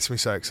 Like, it gets me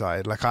so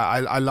excited. Like,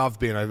 I love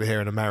being over here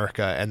in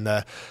America and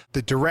the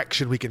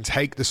direction we can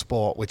take the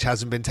sport, which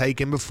hasn't been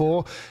taken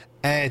before,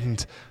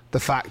 and the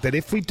fact that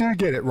if we do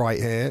get it right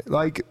here,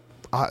 like,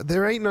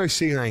 there ain't no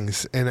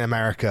ceilings in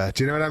America.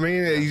 Do you know what I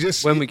mean?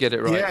 When we get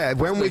it right. Yeah,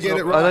 when we get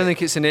it right. I don't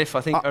think it's an if.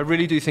 I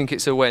really do think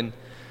it's a when.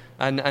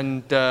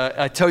 And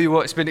I tell you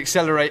what, it's been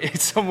accelerated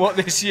somewhat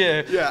this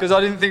year, because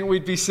I didn't think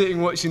we'd be sitting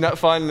watching that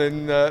final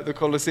in the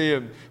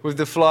Coliseum with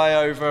the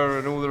flyover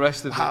and all the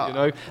rest of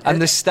it,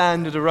 and the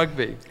standard of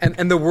rugby.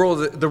 And the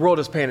world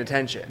is paying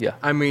attention. Yeah.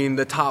 I mean,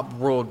 the top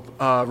world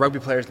rugby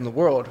players in the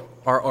world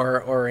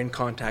are in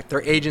contact.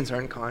 Their agents are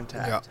in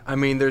contact. Yeah. I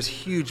mean, there's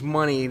huge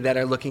money that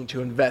are looking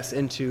to invest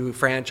into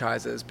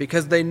franchises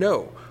because they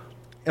know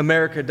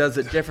America does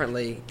it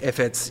differently. If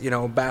it's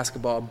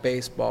basketball,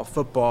 baseball,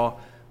 football.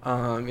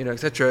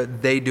 etc.,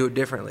 they do it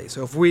differently.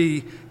 So if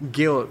we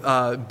build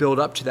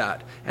up to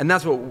that, and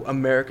that's what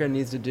America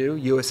needs to do,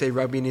 USA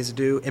Rugby needs to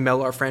do,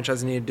 MLR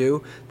franchise need to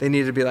do, they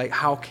need to be like,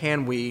 how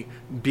can we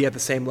be at the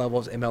same level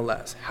as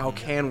MLS? How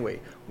can we?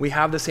 We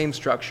have the same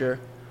structure.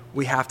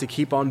 We have to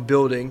keep on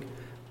building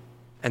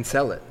and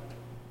sell it.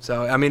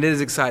 So, I mean, it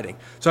is exciting.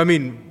 So, I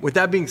mean, with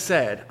that being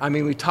said, I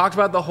mean, we talked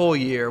about the whole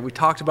year. We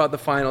talked about the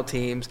final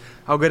teams,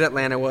 how good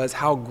Atlanta was,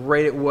 how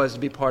great it was to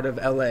be part of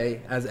LA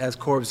as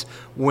Corbs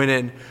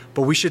winning.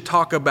 But we should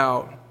talk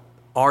about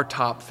our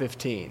top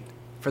 15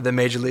 for the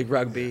Major League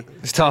Rugby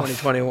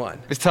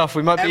 2021. It's tough.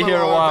 We might be here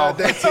a while. Have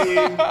had their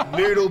team.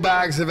 Noodle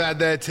Bags have had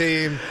their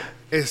team.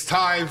 It's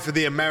time for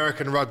the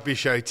American Rugby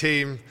Show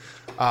team.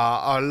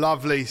 Our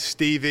lovely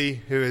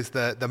Stevie, who is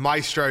the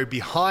maestro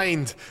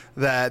behind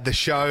the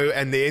show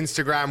and the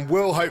Instagram,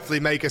 will hopefully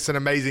make us an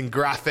amazing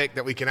graphic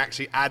that we can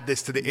actually add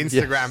this to the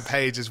Instagram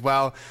page as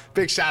well.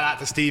 Big shout out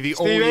to Stevie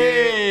all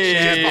year.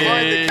 She's just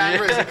behind the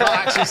cameras. You can't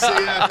actually see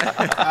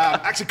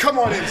her. Actually, come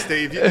on in,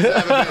 Steve. You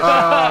deserve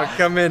a bit.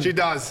 Come in. She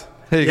does.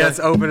 Yes,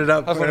 open it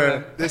up for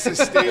her. This is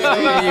Stevie. You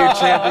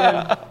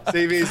champion.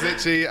 Stevie's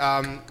literally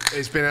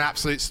has been an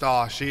absolute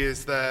star. She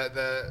is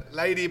the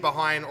lady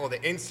behind all the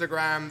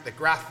Instagram, the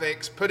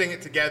graphics, putting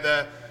it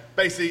together.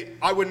 Basically,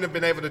 I wouldn't have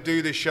been able to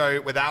do this show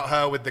without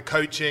her, with the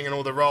coaching and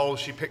all the roles.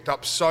 She picked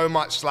up so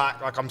much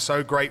slack. Like, I'm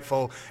so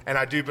grateful, and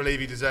I do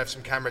believe you deserve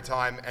some camera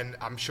time, and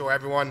I'm sure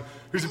everyone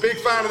who's a big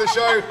fan of the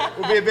show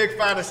will be a big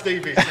fan of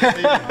Stevie. So,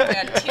 Stevie.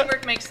 Yeah,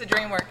 teamwork makes the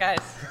dream work,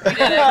 guys. We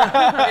did it.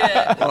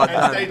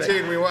 And stay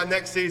tuned.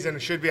 Next season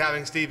should be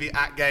having Stevie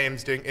at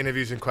games doing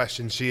interviews and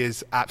questions. She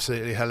is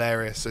absolutely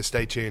hilarious, so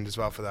stay tuned as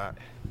well for that.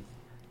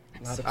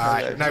 No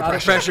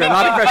pressure. All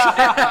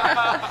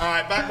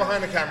right, back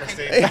behind the camera,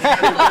 Steve. Okay.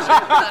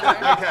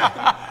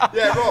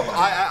 Yeah,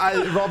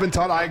 Rob. Rob and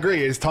Todd, I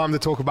agree. It's time to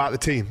talk about the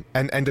team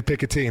and to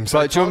pick a team. So,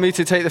 right, do you want me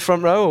to take the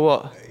front row or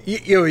what?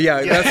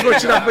 Yeah. Let's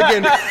switch it up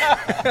again.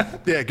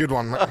 Yeah, good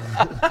one.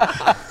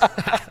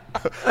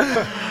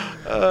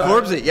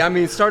 Forbesy, yeah, I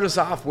mean, start us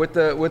off with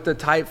the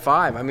type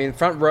 5. I mean,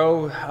 front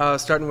row,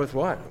 starting with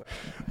what?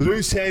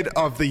 Loose head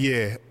of the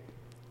year.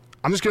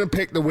 I'm just going to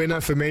pick the winner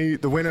for me.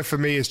 The winner for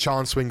me is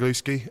Chance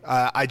Swingluski.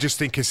 I just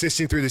think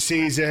consistent through the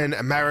season,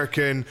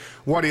 American,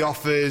 what he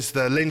offers,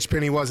 the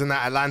linchpin he was in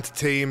that Atlanta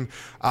team.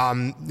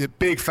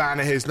 Big fan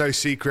of his, no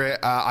secret.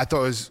 I thought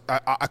it was,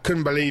 I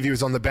couldn't believe he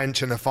was on the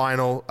bench in the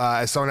final.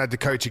 As someone had to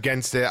coach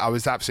against it, I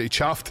was absolutely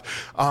chuffed.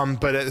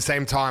 But at the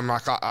same time,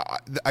 like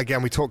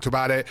again, we talked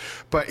about it.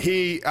 But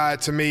he,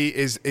 to me,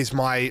 is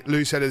my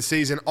loose head of the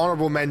season.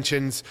 Honorable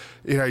mentions,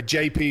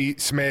 JP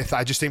Smith.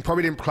 I just think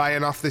probably didn't play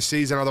enough this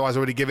season. Otherwise,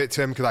 I would have given it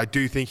to him because I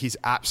do think he's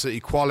absolutely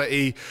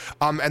quality.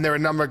 And there are a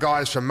number of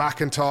guys from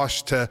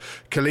McIntosh to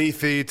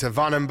Khalifi to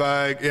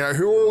Vandenberg,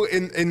 who are all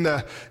in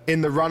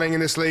the running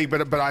in this league.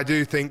 But I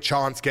do think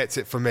Chance gets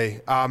it for me.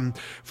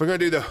 If we're going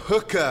to do the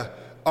hooker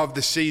of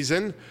the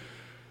season,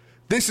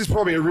 this is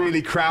probably a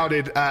really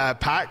crowded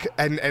pack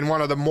and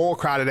one of the more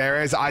crowded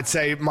areas. I'd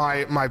say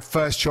my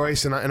first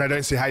choice, and I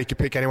don't see how you could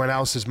pick anyone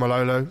else, is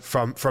Malolo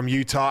from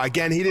Utah.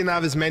 Again, he didn't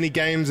have as many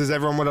games as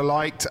everyone would have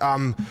liked,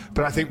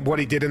 but I think what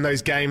he did in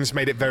those games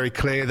made it very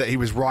clear that he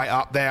was right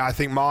up there. I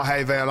think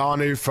Mahe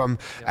Veolanu from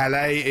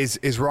LA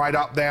is right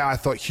up there. I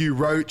thought Hugh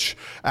Roach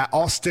at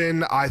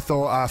Austin. I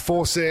thought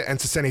Fawcett and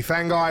Taseni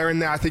Fangai are in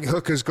there. I think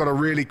Hooker's got a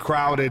really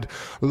crowded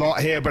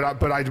lot here, but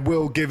I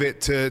will give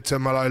it to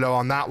Malolo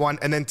on that one.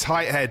 And then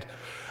tight head,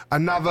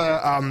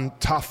 another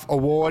tough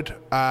award,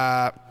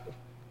 and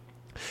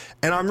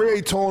I'm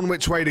really torn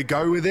which way to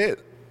go with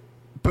it,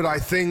 but I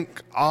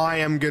think I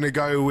am going to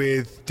go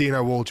with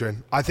Dino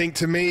Waldron. I think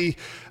to me,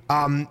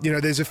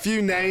 there's a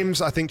few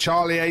names. I think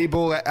Charlie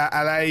Abel at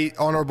LA,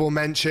 honorable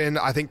mention.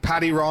 I think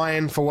Paddy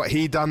Ryan for what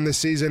he done this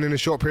season in a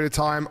short period of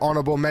time,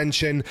 honorable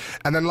mention.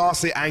 And then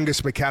lastly, Angus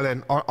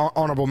McKellen,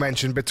 honorable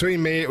mention.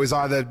 Between me, it was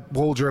either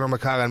Waldron or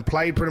McKellen.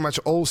 Played pretty much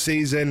all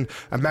season,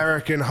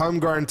 American,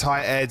 homegrown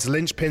tight ends,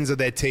 linchpins of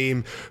their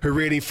team, who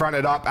really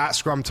fronted up at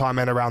scrum time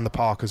and around the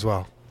park as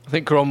well. I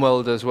think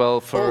Gromweld as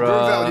well for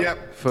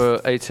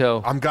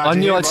ATL. I'm glad I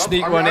knew I'd Rob.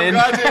 sneak one in.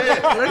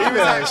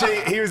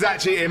 He was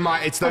actually in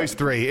my. It's those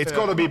three. It's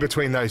got to be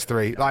between those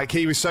three. Like,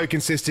 he was so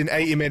consistent,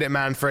 80-minute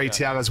man for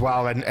ATL as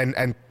well,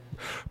 and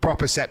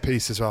proper set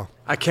piece as well.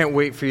 I can't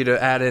wait for you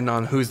to add in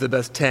on who's the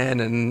best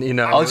 10,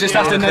 and I'll just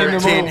have to name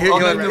them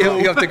all.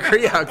 You have to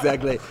agree. Yeah,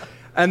 exactly.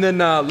 And then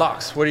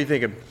Locks, what are you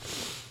thinking?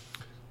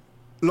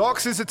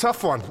 Locks is a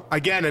tough one.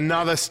 Again,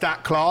 another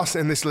stat class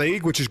in this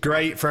league, which is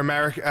great for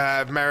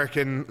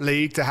American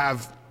league to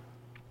have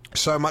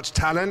so much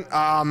talent.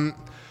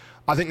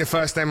 I think the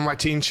first name on my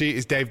team sheet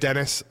is Dave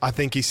Dennis. I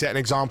think he set an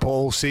example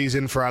all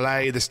season for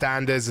LA, the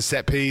standards, the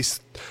set piece,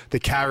 the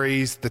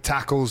carries, the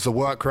tackles, the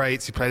work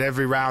rates. He played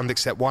every round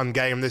except one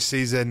game this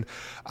season.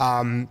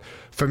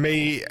 For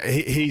me,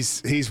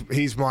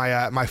 he's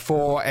my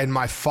 4, and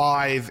my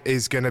 5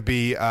 is going to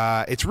be.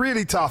 It's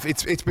really tough.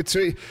 It's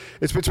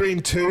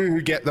between two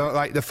who get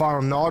the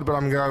final nod, but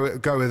I'm going to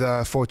go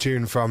with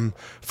Fortune from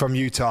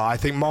Utah. I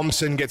think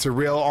Momsen gets a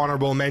real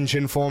honorable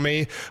mention for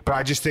me, but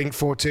I just think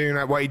Fortune,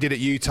 what he did at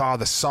Utah,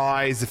 the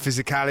size, the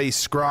physicality,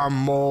 scrum,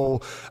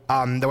 maul,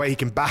 the way he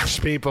can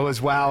bash people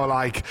as well.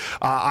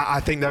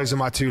 I think those are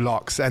my 2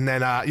 locks. And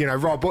then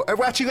Rob,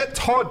 we'll actually let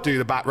Todd do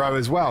the back row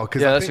as well,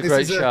 because that's a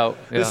great shout.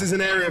 This is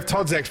an area of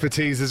Todd's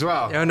expertise as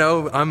well. Yeah,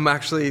 no, I'm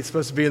actually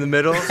supposed to be in the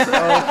middle.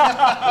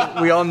 So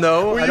we all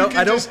know. Well,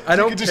 I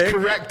don't just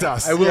correct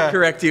us. I will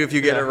correct you if you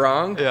get it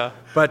wrong. Yeah.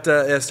 But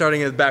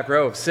starting at the back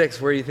row,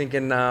 6. Where are you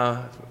thinking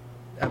at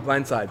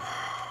blindside?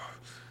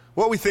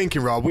 What are we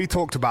thinking, Rob? We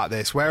talked about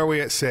this. Where are we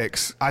at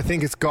 6? I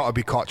think it's got to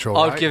be Cottrell.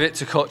 I'd give it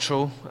to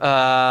Cottrell.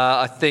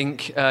 I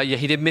think,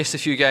 he did miss a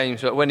few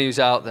games, but when he was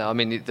out there, I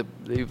mean,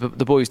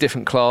 the boy's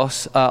different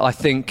class. I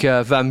think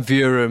Van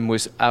Vuren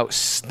was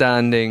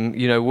outstanding,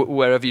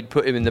 wherever you'd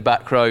put him in the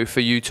back row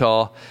for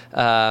Utah.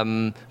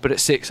 But at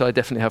 6, I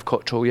definitely have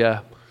Cottrell, yeah.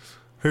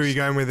 Who are you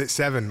going with at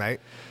 7, mate?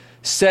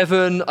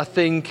 7, I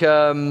think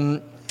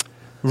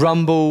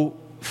Rumble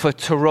for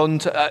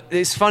Toronto.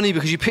 It's funny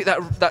because you pick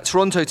that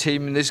Toronto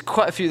team, and there's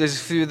a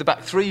few of the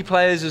back 3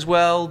 players as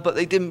well, but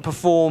they didn't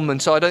perform,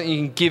 and so I don't think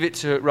you can give it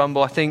to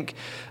Rumble. I think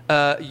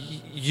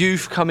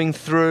youth coming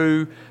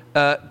through.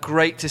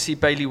 Great to see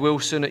Bailey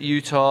Wilson at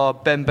Utah,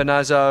 Ben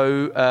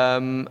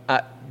Bonazzo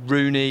at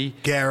Rooney,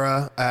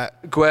 Guerra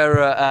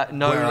at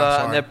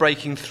NOLA, and they're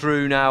breaking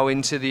through now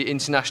into the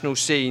international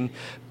scene.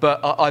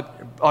 But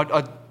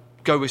I'd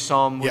go with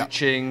Sam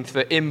Wuching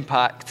for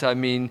impact. I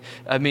mean,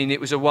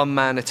 it was a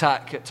one-man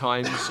attack at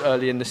times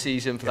early in the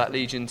season for that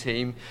Legion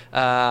team.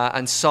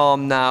 And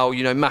Sam now,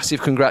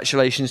 massive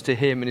congratulations to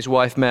him and his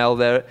wife Mel.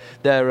 They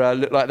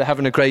look like they're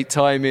having a great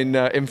time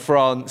in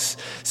France.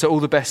 So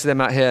all the best to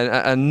them out here.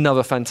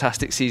 Another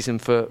fantastic season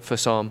for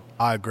Sam.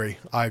 I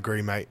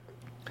agree, mate.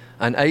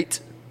 And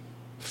 8.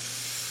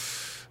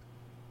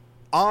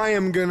 I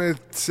am going to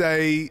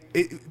say,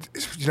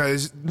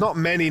 there's not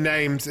many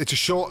names. It's a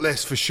short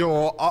list for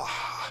sure.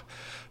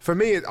 For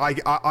me,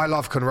 I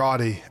love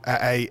Conradi at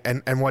 8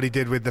 and what he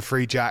did with the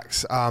Free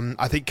Jacks.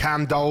 I think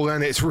Cam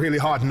Dolan, it's really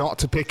hard not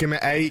to pick him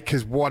at 8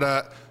 because what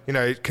a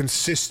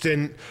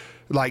consistent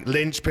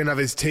linchpin of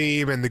his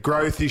team and the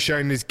growth he's shown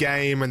in his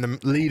game and the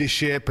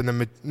leadership and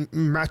the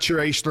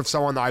maturation of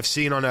someone that I've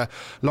seen on a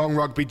long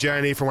rugby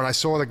journey from when I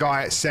saw the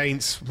guy at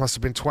Saints, must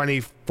have been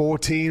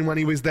 2014 when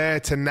he was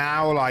there, to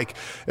now,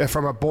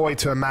 from a boy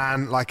to a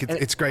man,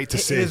 it's great to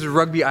see. His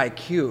rugby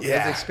IQ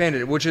has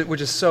expanded, which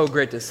is so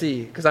great to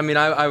see. Because,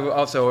 I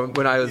also,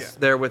 when I was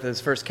there with his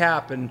first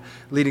cap and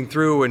leading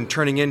through and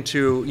turning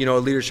into, a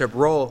leadership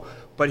role,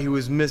 but he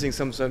was missing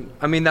some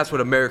that's what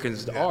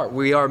Americans are.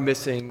 We are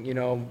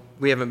missing,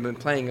 we haven't been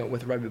playing it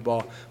with rugby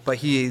ball, but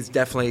he's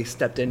definitely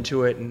stepped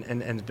into it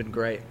and it's been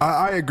great.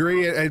 I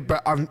agree,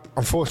 but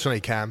unfortunately,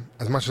 Cam,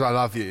 as much as I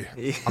love you,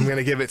 I'm going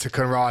to give it to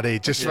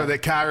Conradi, just for the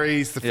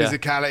carries, the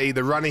physicality,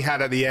 the run he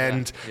had at the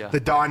end,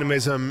 the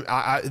dynamism,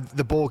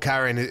 the ball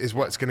carrying is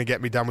what's going to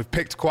get me done. We've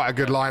picked quite a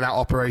good line-out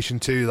operation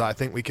too that I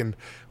think we can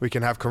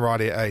have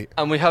Conradi at 8.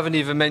 And we haven't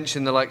even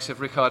mentioned the likes of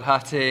Rickard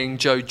Hatting,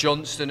 Joe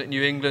Johnston at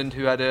New England,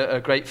 who had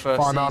a great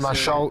first season.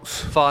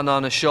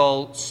 Farnana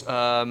Schultz.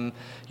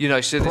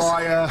 So this...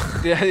 Pryor.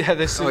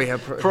 There's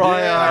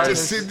Pryor.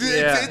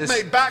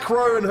 Mate, back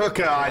row and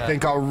hooker, I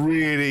think are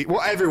really...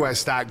 Well, everywhere's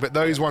stacked, but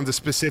those ones are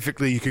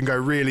specifically, you can go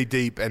really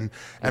deep and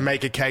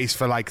make a case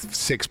for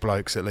 6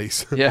 blokes at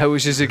least. Yeah,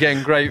 which is,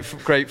 again, great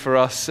for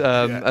us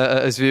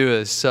as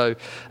viewers. So,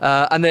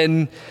 and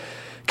then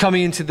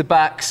coming into the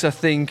backs, I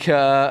think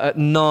at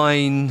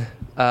 9,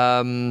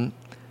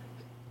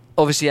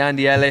 obviously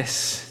Andy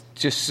Ellis...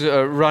 just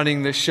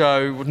running the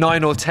show,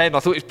 9 or 10. I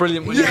thought it was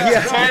brilliant.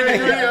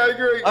 I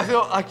agree.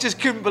 I just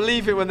couldn't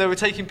believe it when they were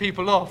taking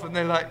people off, and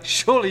they're like,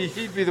 surely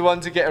he'd be the one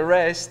to get a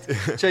rest,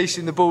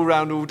 chasing the ball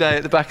around all day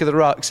at the back of the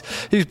rucks.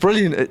 He was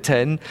brilliant at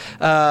 10,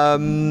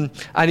 and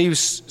it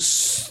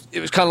was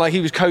kind of like he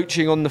was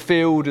coaching on the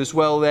field as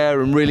well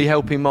there, and really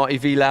helping Marty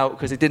Veal out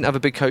because they didn't have a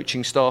big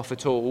coaching staff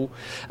at all.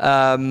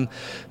 But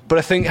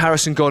I think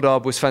Harrison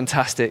Goddard was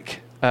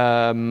fantastic.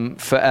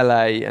 For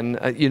LA, and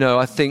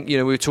I think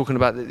we were talking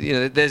about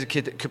there's a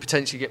kid that could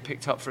potentially get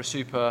picked up for a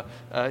super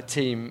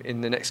team in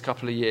the next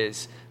couple of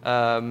years.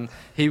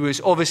 He was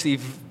obviously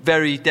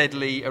very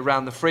deadly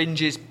around the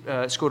fringes,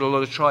 scored a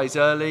lot of tries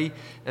early,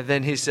 and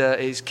then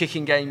his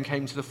kicking game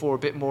came to the fore a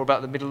bit more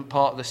about the middle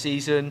part of the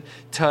season,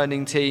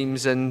 turning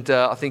teams, and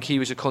I think he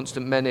was a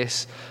constant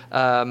menace.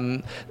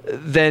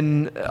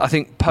 Then I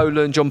think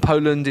John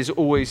Poland is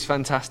always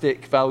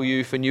fantastic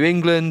value for New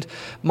England.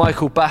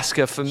 Michael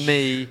Basker, for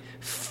me,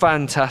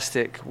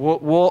 fantastic.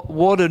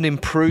 What an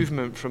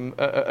improvement from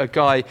a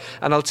guy.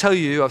 And I'll tell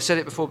you, I've said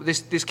it before, but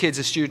this kid's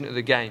a student of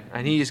the game,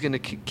 and he is going to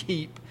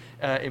keep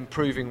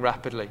improving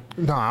rapidly.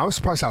 No, I was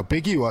surprised how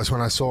big he was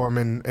when I saw him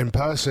in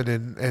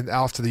person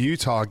after the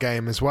Utah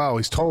game as well.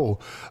 He's tall.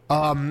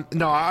 No,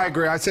 I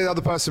agree. I'd say the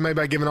other person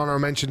maybe I give an honorable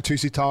mention,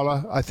 Tusi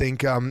Tala. I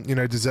think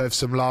deserves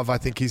some love. I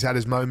think he's had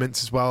his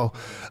moments as well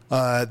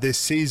this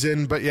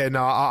season. But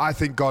I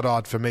think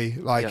Goddard for me.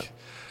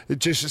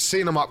 Just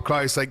seeing him up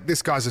close,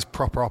 this guy's a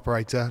proper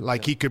operator.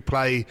 He could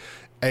play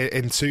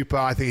in Super.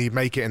 I think he'd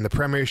make it in the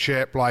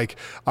Premiership. I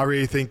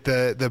really think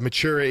the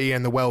maturity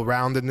and the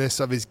well-roundedness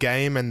of his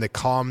game and the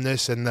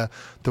calmness and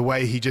the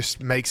way he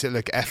just makes it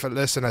look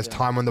effortless and has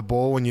time on the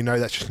ball when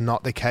that's just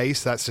not the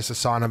case. That's just a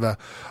sign of a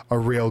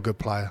real good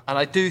player. And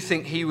I do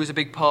think he was a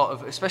big part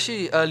of,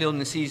 especially early on in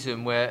the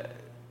season where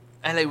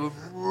LA were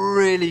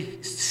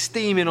really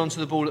steaming onto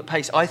the ball at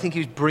pace. I think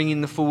he was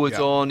bringing the forwards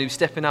on. He was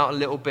stepping out a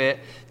little bit,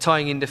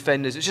 tying in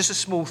defenders. It's just a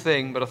small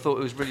thing, but I thought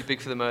it was really big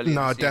for them early.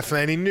 No,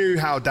 definitely. And he knew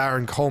how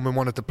Darren Coleman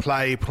wanted to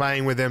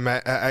playing with him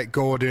at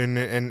Gordon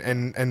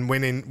and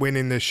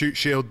winning the shoot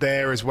shield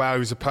there as well. He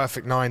was a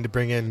perfect 9 to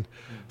bring in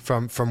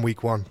from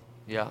week 1.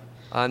 Yeah.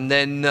 And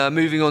then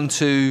moving on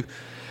to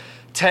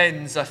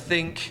 10s, I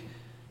think...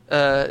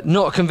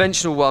 not a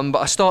conventional one, but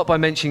I start by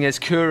mentioning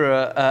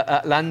Ezkura at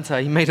Atlanta.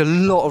 He made a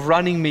lot of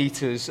running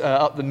meters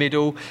up the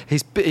middle.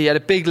 He had a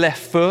big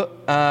left foot,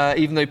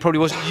 even though he probably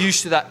wasn't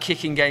used to that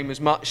kicking game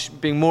as much,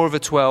 being more of a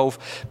 12.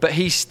 But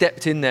he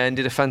stepped in there and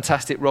did a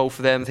fantastic role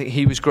for them. I think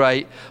he was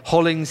great.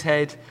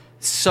 Hollingshead,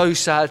 so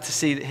sad to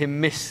see that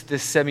him miss the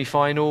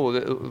semi-final, or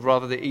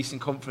rather the Eastern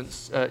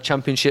Conference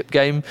Championship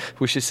game,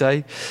 we should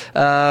say.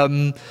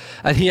 And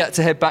he had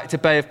to head back to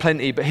Bay of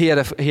Plenty, but he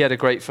had a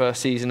great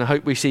first season. I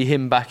hope we see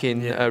him back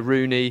in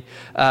Rooney.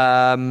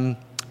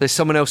 There's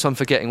someone else I'm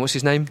forgetting. What's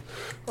his name?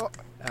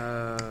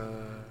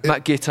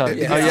 Matt Gitto.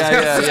 Yeah. Oh,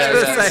 yeah.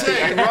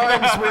 It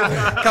rhymes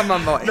with... Come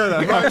on, boy. No,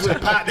 it rhymes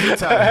with Pat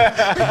Gitto.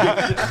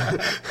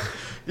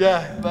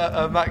 Yeah,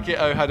 but Matt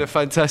Gitto had a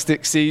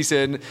fantastic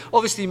season.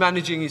 Obviously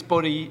managing his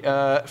body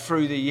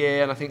through the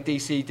year, and I think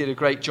DC did a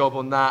great job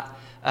on that.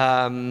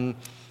 And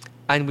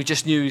we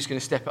just knew he was going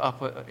to step it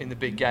up in the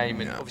big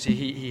game. And obviously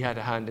he had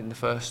a hand in the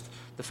first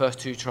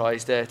 2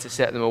 tries there to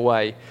set them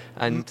away.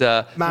 And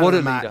what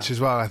a match leader as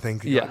well, I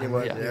think.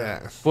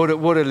 Yeah. What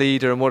a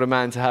leader and what a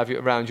man to have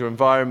around your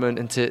environment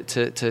and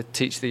to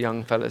teach the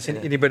young fellas.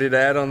 Anybody to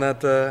add on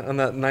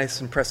that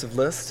nice impressive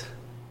list?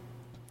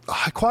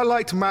 I quite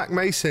liked Mac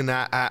Mason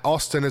at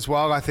Austin as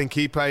well. I think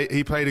he played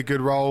a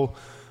good role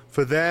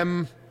for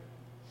them.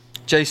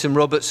 Jason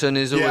Robertson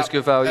is always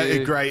good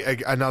value.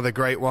 Another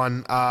great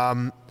one.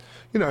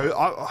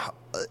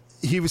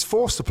 He was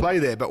forced to play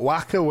there, but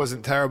Waka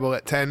wasn't terrible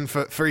at 10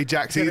 for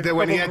Ajax either.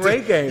 When he had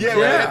great games. When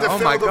he had to fill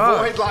the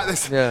God. void like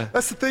this. Yeah.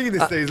 That's the thing in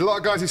this league. There's a lot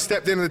of guys who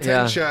stepped in the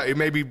 10 shirt who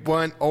maybe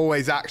weren't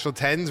always actual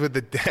 10s with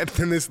the depth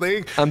in this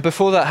league. And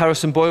before that,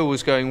 Harrison Boyle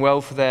was going well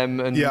for them,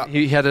 and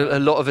he had a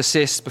lot of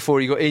assists before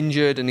he got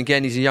injured. And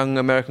again, he's a young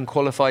American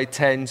qualified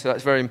 10, so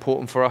that's very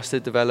important for us to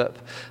develop.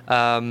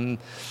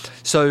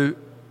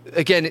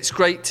 Again, it's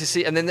great to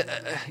see, and then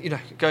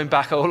going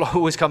back, I'll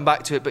always come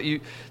back to it. But the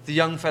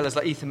young fellas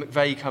like Ethan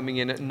McVeigh coming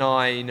in at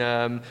 9,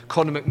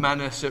 Conor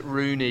McManus at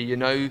Rooney,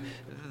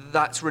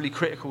 that's really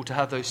critical to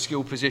have those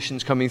skill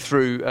positions coming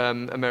through.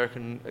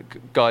 American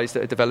guys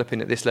that are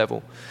developing at this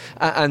level,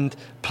 and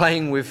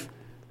playing with.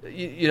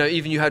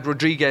 Even you had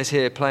Rodriguez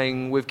here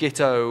playing with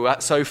Gito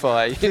at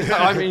SoFi.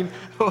 I mean,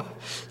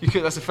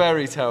 that's a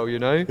fairy tale.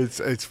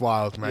 It's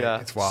wild, mate. Yeah.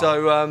 It's wild.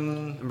 So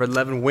number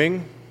 11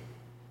 wing.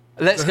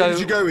 Let's go. Who did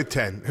you go with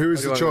 10? Who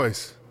was the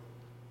choice?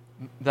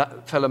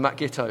 That fella, Matt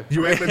Gitto.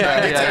 You went with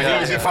Matt Gitto. He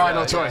was your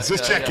final choice.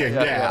 Just checking.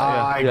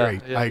 I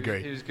agree. I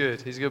agree. He was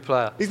good. He's a good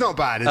player. He's not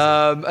bad, is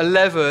he?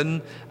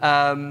 11.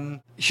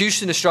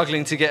 Houston is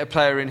struggling to get a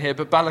player in here,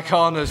 but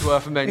Balakana's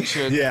worth a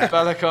mention.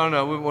 Balakana,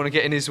 I wouldn't want to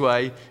get in his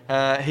way.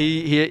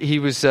 He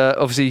was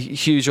obviously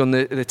huge on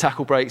the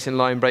tackle breaks and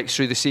line breaks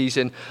through the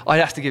season.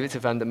 I'd have to give it to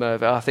Van der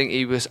Merwe. I think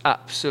he was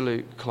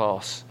absolute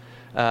class.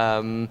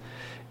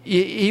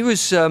 He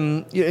was,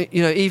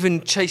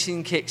 even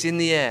chasing kicks in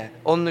the air,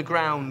 on the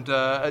ground,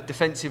 at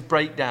defensive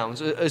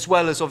breakdowns, as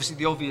well as obviously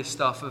the obvious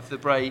stuff of the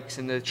breaks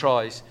and the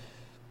tries.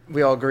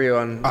 We all agree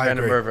on Van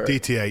der Merwe.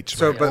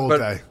 DTH, all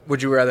day.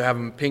 Would you rather have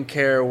him pink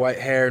hair, white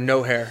hair,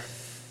 no hair?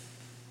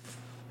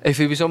 If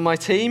he was on my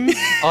team,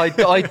 I'd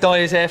dye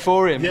his hair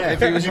for him. Yeah, if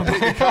he was you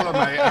pick your colour,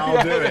 mate,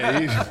 I'll do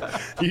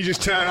it. You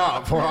just turn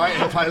up, all right,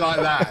 and play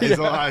like that, is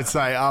what I'd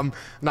say.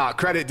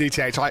 Credit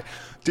DTH.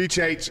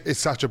 DTH is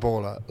such a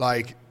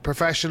baller.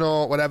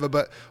 Professional, whatever,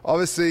 but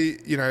obviously,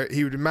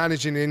 he would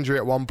manage an injury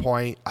at one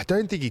point. I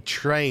don't think he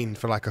trained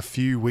for a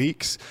few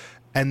weeks.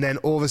 And then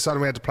all of a sudden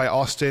we had to play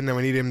Austin and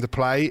we needed him to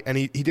play. And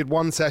he did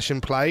one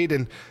session played,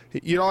 and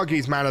you'd argue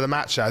he's man of the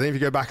match. I think if you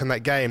go back in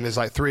that game, there's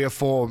 3 or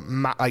 4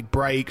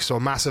 breaks or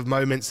massive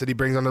moments that he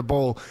brings on the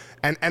ball.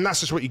 And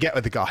that's just what you get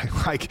with the guy.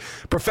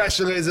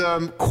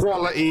 Professionalism,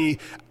 quality,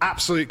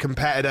 absolute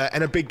competitor,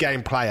 and a big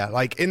game player.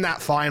 In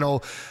that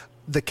final,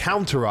 the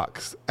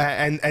counter-rucks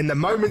and the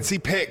moments he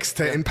picks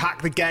to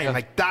impact the game,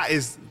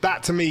 that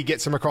to me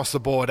gets him across the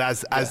board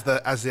as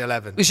the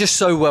 11. He's just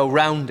so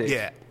well-rounded.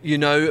 Yeah.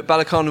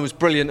 Balakana was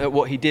brilliant at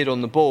what he did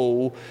on the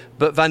ball,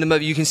 but Van der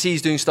Merwe, you can see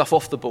he's doing stuff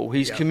off the ball.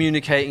 He's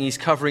communicating, he's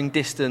covering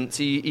distance,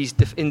 he's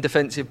in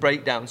defensive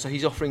breakdown, so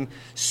he's offering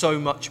so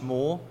much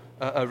more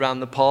around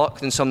the park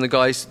than some of the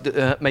guys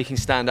making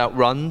standout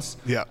runs.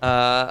 Yeah.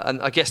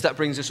 And I guess that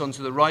brings us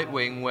onto the right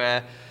wing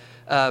where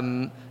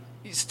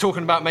he's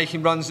talking about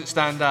making runs that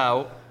stand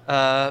out.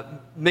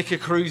 Mika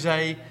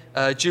Kruse,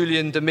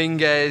 Julian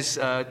Dominguez,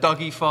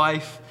 Dougie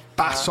Fife,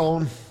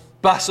 Basson.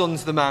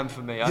 Basson's the man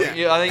for me. I think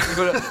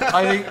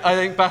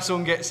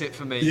Basson gets it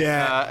for me.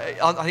 Yeah.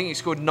 I think he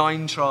scored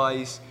 9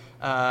 tries.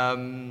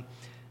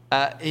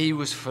 He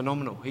was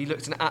phenomenal. He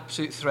looked an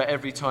absolute threat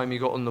every time he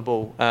got on the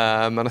ball.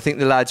 And I think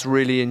the lads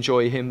really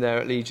enjoy him there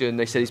at Legion.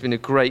 They said he's been a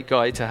great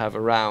guy to have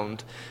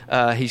around.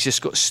 He's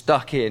just got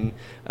stuck in.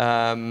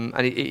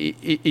 And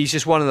he's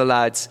just one of the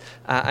lads.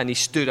 And he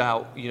stood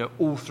out,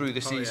 all through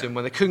the season.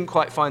 When they couldn't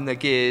quite find their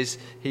gears,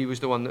 he was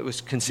the one that was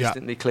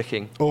consistently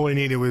clicking. All he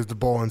needed was the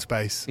ball in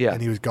space. Yeah.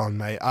 And he was gone,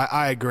 mate.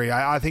 I agree.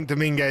 I think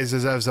Dominguez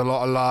deserves a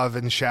lot of love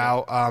and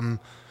shout.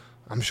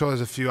 I'm sure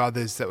there's a few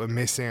others that were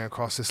missing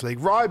across this league.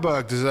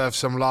 Ryberg deserves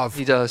some love.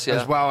 He does,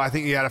 as well. I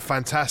think he had a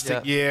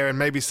fantastic year, and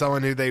maybe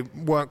someone who they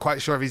weren't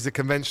quite sure if he's a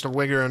conventional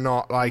winger or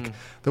not.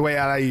 The way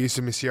LA used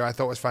him this year, I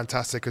thought was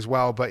fantastic as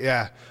well. But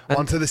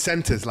onto the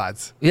centres,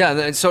 lads. Yeah,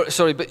 and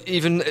sorry, but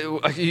even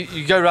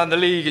you go around the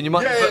league and you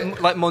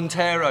might like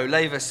Montero,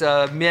 Levis,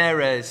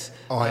 Mieres.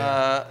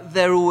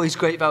 They're always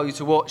great value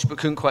to watch, but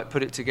couldn't quite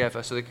put it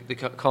together, so they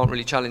can't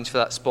really challenge for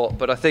that spot.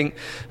 But I think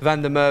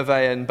Van der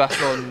Merwe and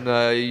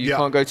Basson, you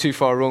can't go too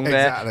far wrong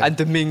there. And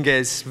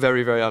Dominguez,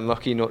 very, very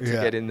unlucky not to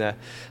get in there.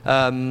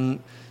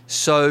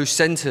 So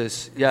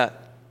centres,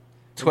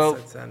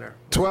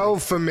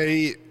 12 for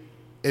me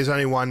is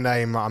only one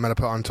name I'm going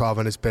to put on 12,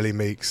 and it's Billy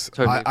Meeks.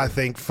 I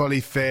think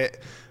fully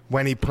fit.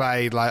 When he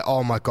played,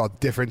 oh my God,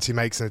 difference he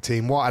makes in the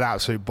team. What an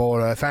absolute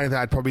baller. If anything,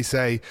 I'd probably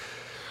say,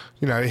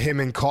 him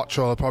and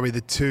Cottrell are probably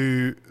the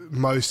two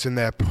most in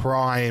their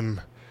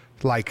prime,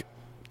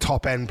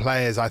 top-end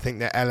players I think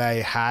that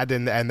LA had,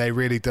 and they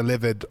really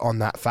delivered on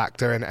that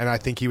factor, and I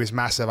think he was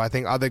massive. I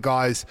think other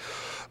guys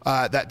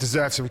that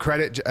deserve some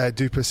credit,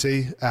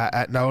 Duplessis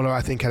at NOLA,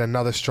 I think had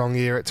another strong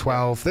year at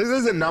 12.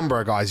 There's a number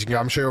of guys,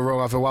 I'm sure you'll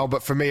roll over well,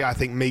 but for me, I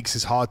think Meeks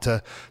is hard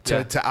to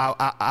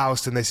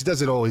oust in this. He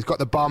does it all. He's got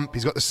the bump,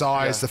 he's got the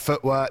size, the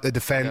footwork, the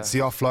defense, the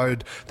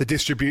offload, the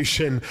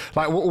distribution,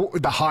 like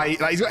the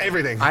height, like he's got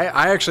everything.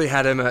 I actually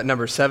had him at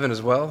number 7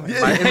 as well.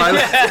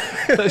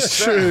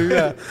 That's true.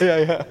 Yeah.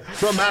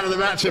 Got man of the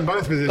match in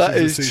both positions. That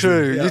is this season.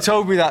 true. Yeah. You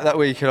told me that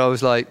week, and I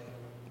was like,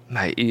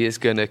 mate, he is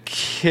going to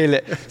kill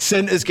it.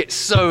 Centres get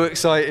so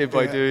excited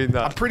by doing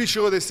that. I'm pretty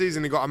sure this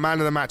season he got a man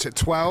of the match at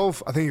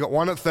 12. I think he got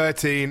one at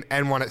 13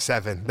 and one at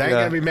 7. There ain't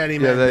going to be many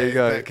men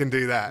that can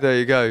do that. There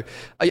you go.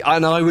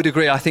 And I would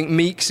agree. I think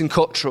Meeks and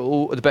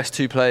Cottrell are the best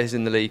 2 players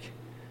in the league.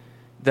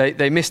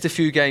 They missed a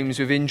few games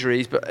with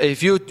injuries, but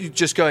if you're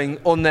just going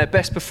on their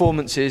best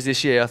performances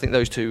this year, I think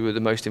those 2 were the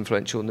most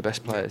influential and the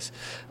best players.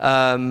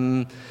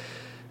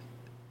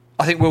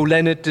 I think Will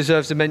Leonard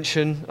deserves a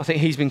mention. I think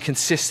he's been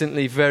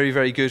consistently very,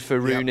 very good for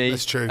Rooney. Yep,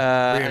 that's true.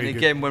 And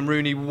again, when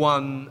Rooney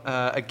won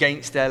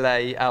against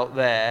LA out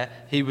there,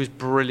 he was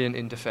brilliant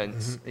in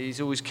defence. Mm-hmm.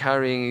 He's always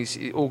carrying,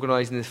 he's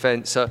organising the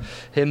defence. So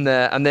him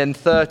there. And then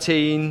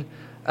 13,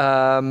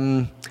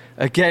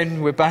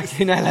 again, we're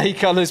back in LA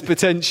colours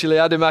potentially.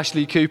 Adam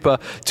Ashley Cooper.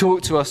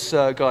 Talk to us,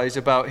 guys,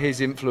 about his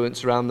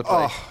influence around the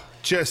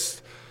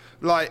place.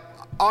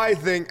 I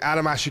think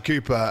Adam Ashley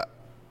Cooper...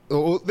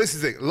 Well, this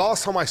is it.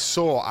 Last time I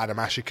saw Adam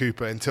Ashley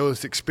Cooper until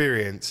this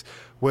experience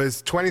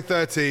was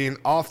 2013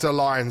 after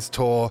Lions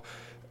tour,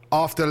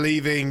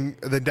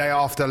 the day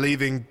after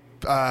leaving,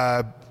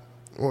 Bondi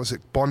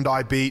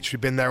Beach.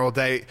 We'd been there all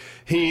day.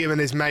 Him and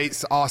his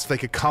mates asked if they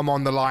could come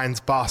on the Lions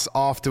bus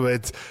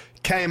afterwards.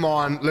 Came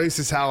on, loose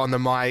as hell on the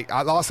mic.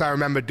 Last thing I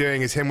remember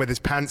doing is him with his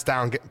pants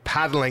down,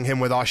 paddling him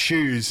with our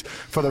shoes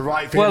for the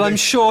right thing. Well, I'm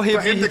sure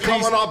for him to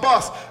come on our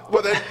bus.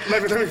 Well, then,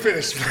 let me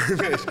finish.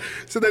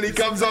 So then he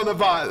comes on the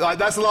bus. Like,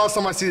 that's the last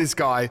time I see this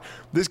guy.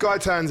 This guy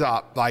turns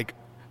up, like,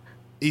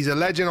 he's a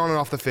legend on and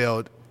off the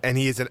field, and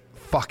he is a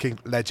fucking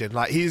legend.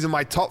 Like, he's in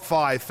my top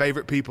 5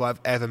 favourite people I've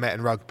ever met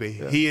in rugby.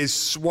 Yeah. He is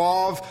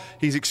suave,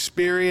 he's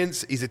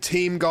experienced, he's a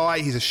team guy,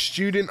 he's a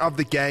student of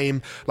the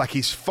game. Like,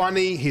 he's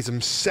funny, he's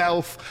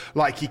himself.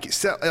 Like,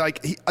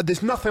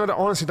 there's nothing I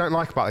honestly don't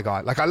like about the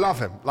guy. Like, I love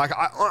him. Like,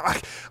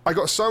 I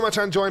got so much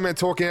enjoyment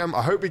talking to him.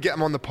 I hope we get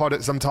him on the pod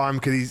at some time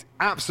because he's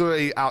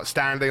absolutely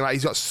outstanding. Like,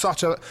 he's got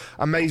such an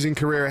amazing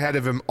career ahead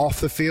of him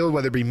off the field,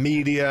 whether it be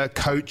media,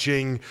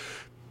 coaching,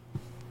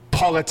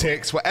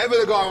 politics, whatever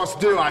the guy wants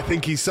to do. I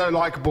think he's so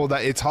likable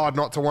that it's hard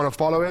not to want to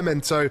follow him.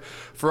 And so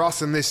for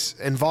us in this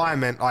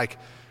environment,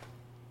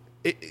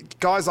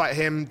 guys like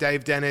him,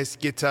 Dave Dennis,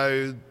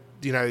 Gitto,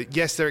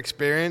 yes, they're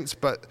experienced,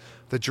 but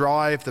the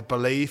drive, the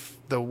belief,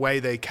 the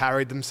way they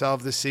carried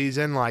themselves this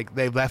season, like,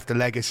 they've left a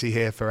legacy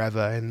here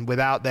forever. And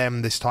without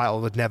them, this title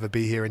would never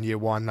be here in year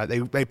 1.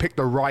 Like, they picked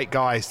the right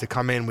guys to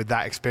come in with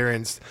that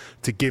experience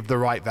to give the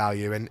right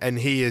value. And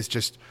he is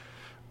just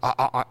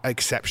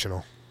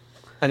exceptional.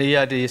 And he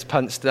had his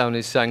pants down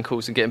his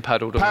ankles and getting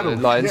paddled on the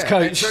Lions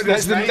coach.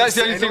 That's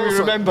the only thing we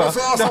remember. That's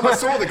the last time I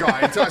saw the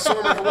guy, until I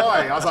saw him in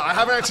Hawaii. I was like, I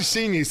haven't actually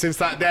seen you since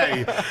that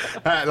day.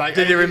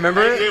 Did you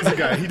remember it? 8 years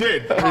ago. He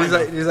did.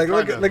 He's like,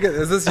 look at,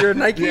 is this your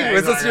Nike?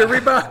 Is this your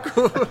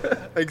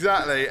Reebok?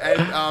 Exactly.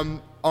 And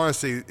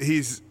honestly,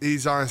 he's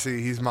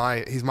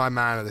my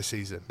man of the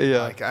season.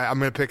 Yeah. Like, I'm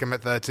going to pick him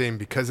at 13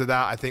 because of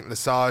that. I think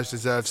Lesage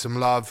deserves some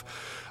love.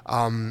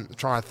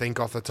 Trying to think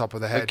off the top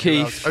of the head.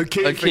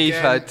 O'Keefe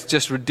had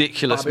just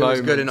ridiculous Bobby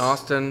moments. was good in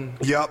Austin.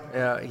 Yep.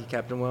 Yeah, he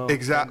kept him well.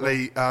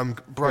 Exactly.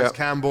 Bryce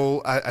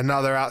Campbell,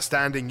 another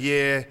outstanding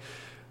year.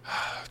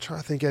 Trying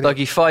to think.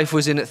 Dougie Fife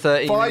was in at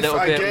 13. Fife,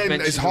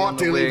 again, it's hard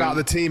to leave out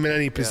the team in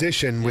any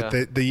position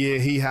with the year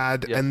he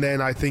had. Yeah. And then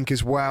I think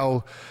as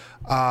well,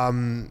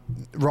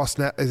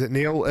 is it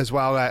Neil as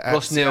well?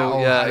 Ross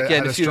Neal,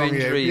 again, a few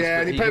injuries.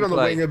 Yeah, and he played on the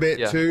wing a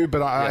bit too,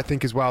 but I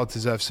think as well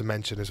deserves some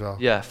mention as well.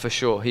 Yeah, for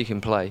sure, he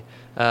can play.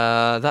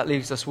 That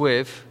leaves us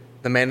with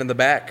the man in the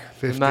back.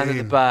 15. The man in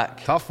the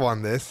back. Tough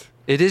one, this.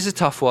 It is a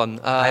tough one.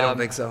 I don't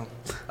think so.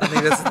 I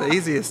think this is the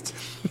easiest.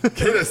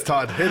 Hit us,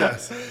 Todd. Hit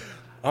us.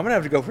 I'm gonna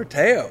have to go for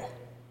Teo.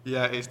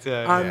 Yeah, it's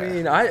Teo.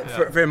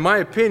 For in my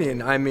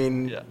opinion,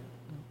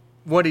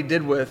 what he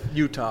did with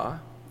Utah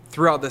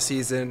throughout the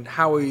season,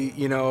 how he,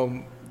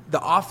 the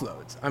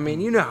offloads. I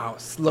mean, you know how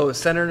slow a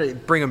center, they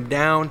bring him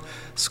down,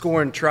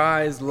 scoring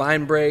tries,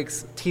 line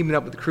breaks, teaming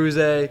up with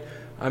Cruze.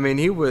 I mean,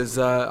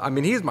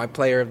 he's my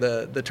player of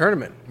the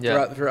tournament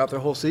throughout the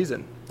whole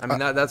season. I mean,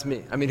 that's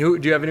me. I mean, do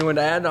you have anyone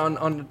to add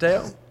on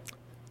Teo?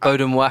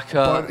 Bowden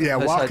Waka.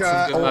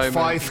 Waka or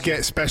Fife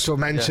get special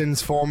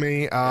mentions for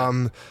me.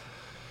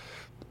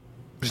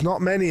 There's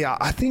not many.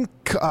 I think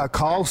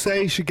Carl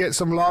Say should get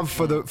some love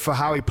for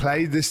how he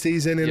played this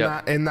season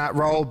in that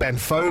role. Ben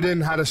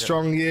Foden had a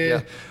strong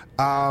year.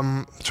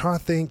 Trying to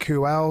think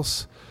who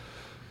else.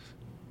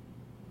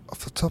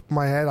 Off the top of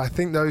my head, I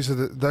think those are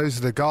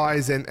the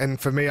guys, and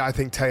for me, I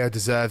think Teo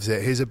deserves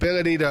it. His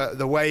ability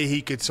the way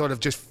he could sort of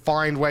just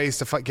find ways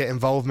to get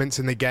involvements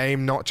in the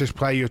game, not just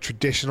play your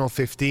traditional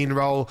 15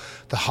 role,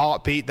 the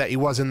heartbeat that he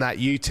was in that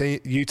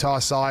Utah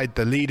side,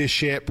 the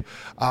leadership,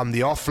 the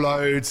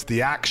offloads,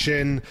 the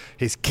action,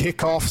 his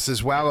kickoffs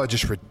as well are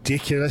just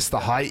ridiculous.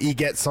 The height he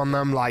gets on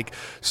them, like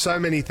so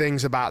many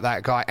things about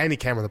that guy, and he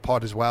came on the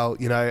pod as well.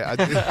 You know,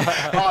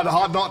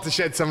 hard not to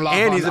shed some light.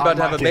 And he's about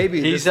to have a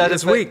baby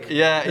this week.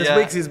 This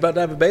week he's about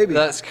to have a baby.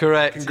 That's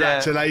correct.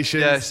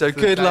 Congratulations. Yeah, so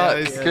good luck.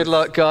 Yes. Good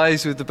luck,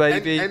 guys, with the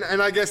baby.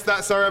 And I guess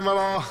that's our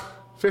MLR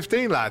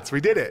 15, lads. We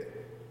did it.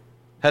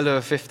 Hell of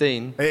a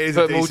 15. It is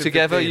Put them all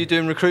together. 15. Are you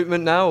doing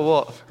recruitment now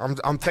or what?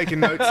 I'm taking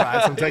notes,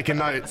 lads. I'm taking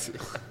notes.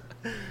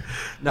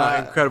 No,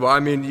 incredible. I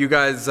mean, you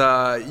guys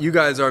are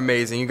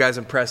amazing. You guys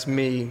impress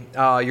me.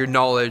 Your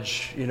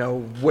knowledge,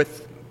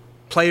 with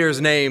players'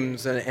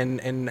 names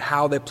and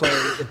how they play,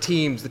 the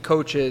teams, the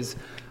coaches,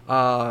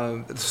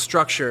 the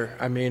structure.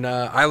 I mean,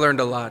 I learned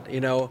a lot.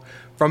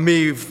 From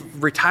me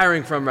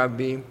retiring from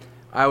rugby,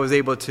 I was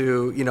able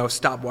to,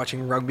 stop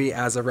watching rugby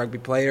as a rugby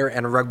player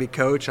and a rugby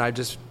coach. I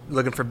just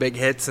looking for big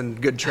hits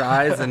and good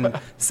tries and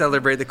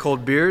celebrate the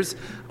cold beers.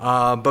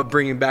 But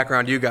bringing back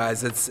around you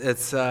guys,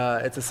 it's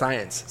a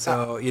science.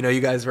 So, you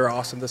guys were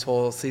awesome this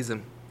whole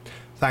season.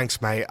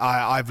 Thanks, mate.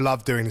 I've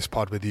loved doing this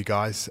pod with you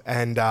guys,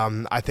 and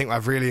I think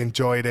I've really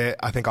enjoyed it.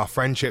 I think our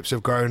friendships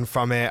have grown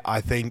from it.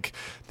 I think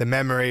the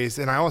memories,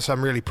 and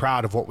I'm really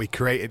proud of what we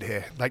created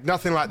here. Like,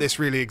 nothing like this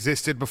really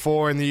existed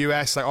before in the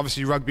US. Like,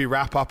 obviously, Rugby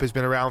Wrap-Up has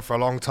been around for a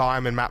long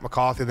time, and Matt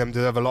McCarthy, them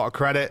deserve a lot of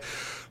credit.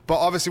 But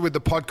obviously with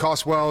the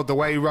podcast world, the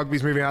way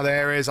rugby's moving out of the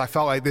areas, I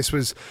felt like this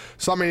was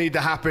something that needed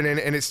to happen,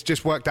 and it's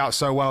just worked out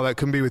so well that it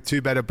couldn't be with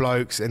two better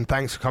blokes. And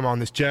thanks for coming on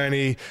this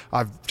journey.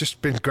 I've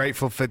just been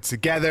grateful for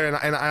together,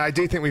 and I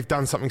do think we've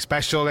done something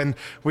special. And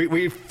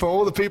we for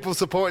all the people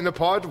supporting the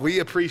pod, we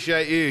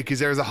appreciate you, because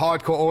there is a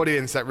hardcore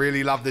audience that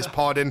really love this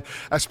pod, and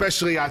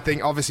especially I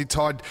think obviously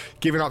Todd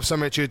giving up so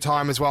much of your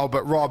time as well,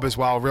 but Rob as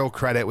well, real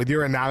credit with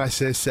your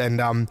analysis and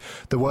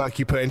the work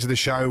you put into the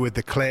show with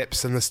the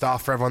clips and the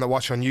stuff for everyone that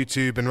watch on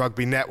YouTube and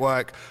Rugby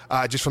Network.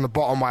 Just from the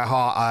bottom of my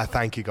heart,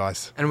 thank you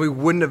guys. And we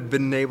wouldn't have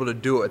been able to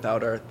do it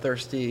without our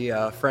thirsty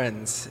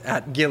friends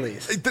at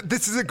Gillies.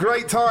 This is a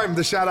great time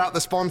to shout out the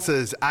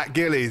sponsors at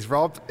Gillies.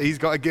 Rob, he's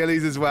got a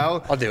Gillies as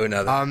well. I'll do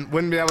another.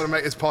 Wouldn't be able to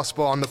make this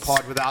possible on the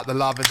pod without the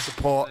love and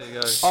support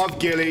of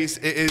Gillies.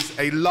 It is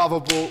a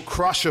lovable,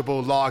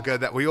 crushable lager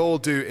that we all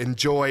do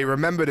enjoy.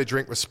 Remember to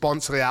drink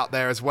responsibly out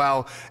there as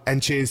well.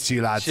 And cheers to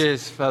you, lads.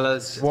 Cheers,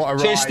 fellas. What a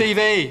ride. Cheers,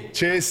 Stevie.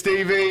 Cheers,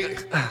 Stevie.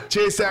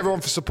 Cheers to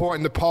everyone for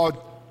supporting the pod.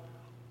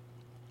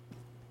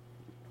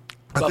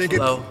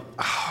 Buffalo.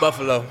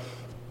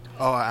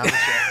 Oh,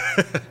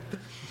 amateur.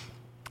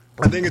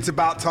 I think it's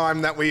about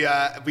time that we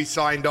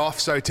signed off.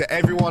 So to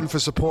everyone for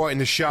supporting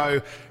the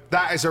show,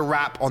 that is a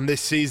wrap on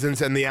this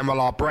season's and the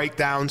MLR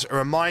breakdowns. A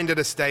reminder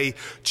to stay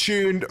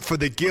tuned for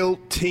the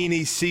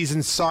Guiltini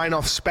season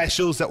sign-off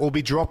specials that will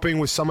be dropping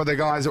with some of the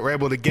guys that were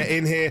able to get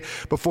in here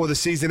before the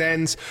season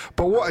ends.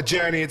 But what a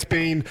journey it's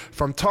been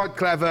from Todd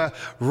Clever,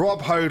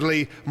 Rob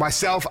Hoadley,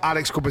 myself,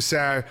 Alex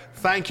Corbacero.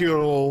 Thank you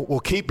all. We'll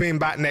keep being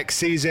back next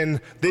season.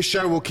 This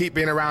show will keep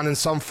being around in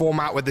some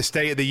format with the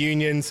State of the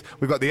Unions.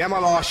 We've got the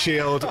MLR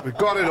Shield. We've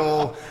got it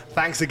all.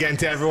 Thanks again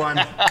to everyone.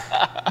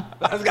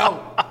 Let's go.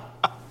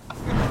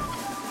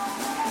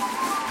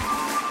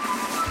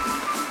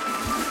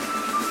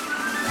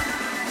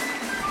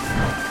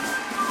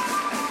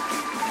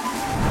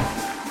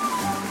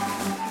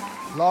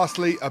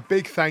 Lastly, a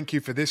big thank you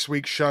for this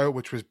week's show,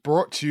 which was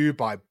brought to you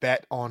by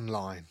Bet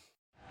Online.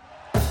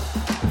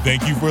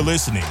 Thank you for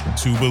listening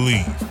to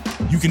Believe.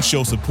 You can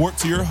show support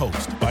to your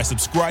host by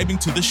subscribing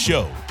to the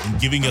show and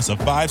giving us a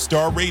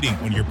 5-star rating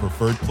on your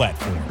preferred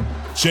platform.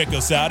 Check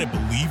us out at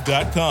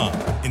Believe.com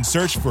and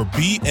search for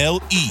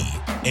BLEAV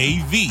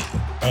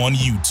on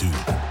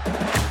YouTube.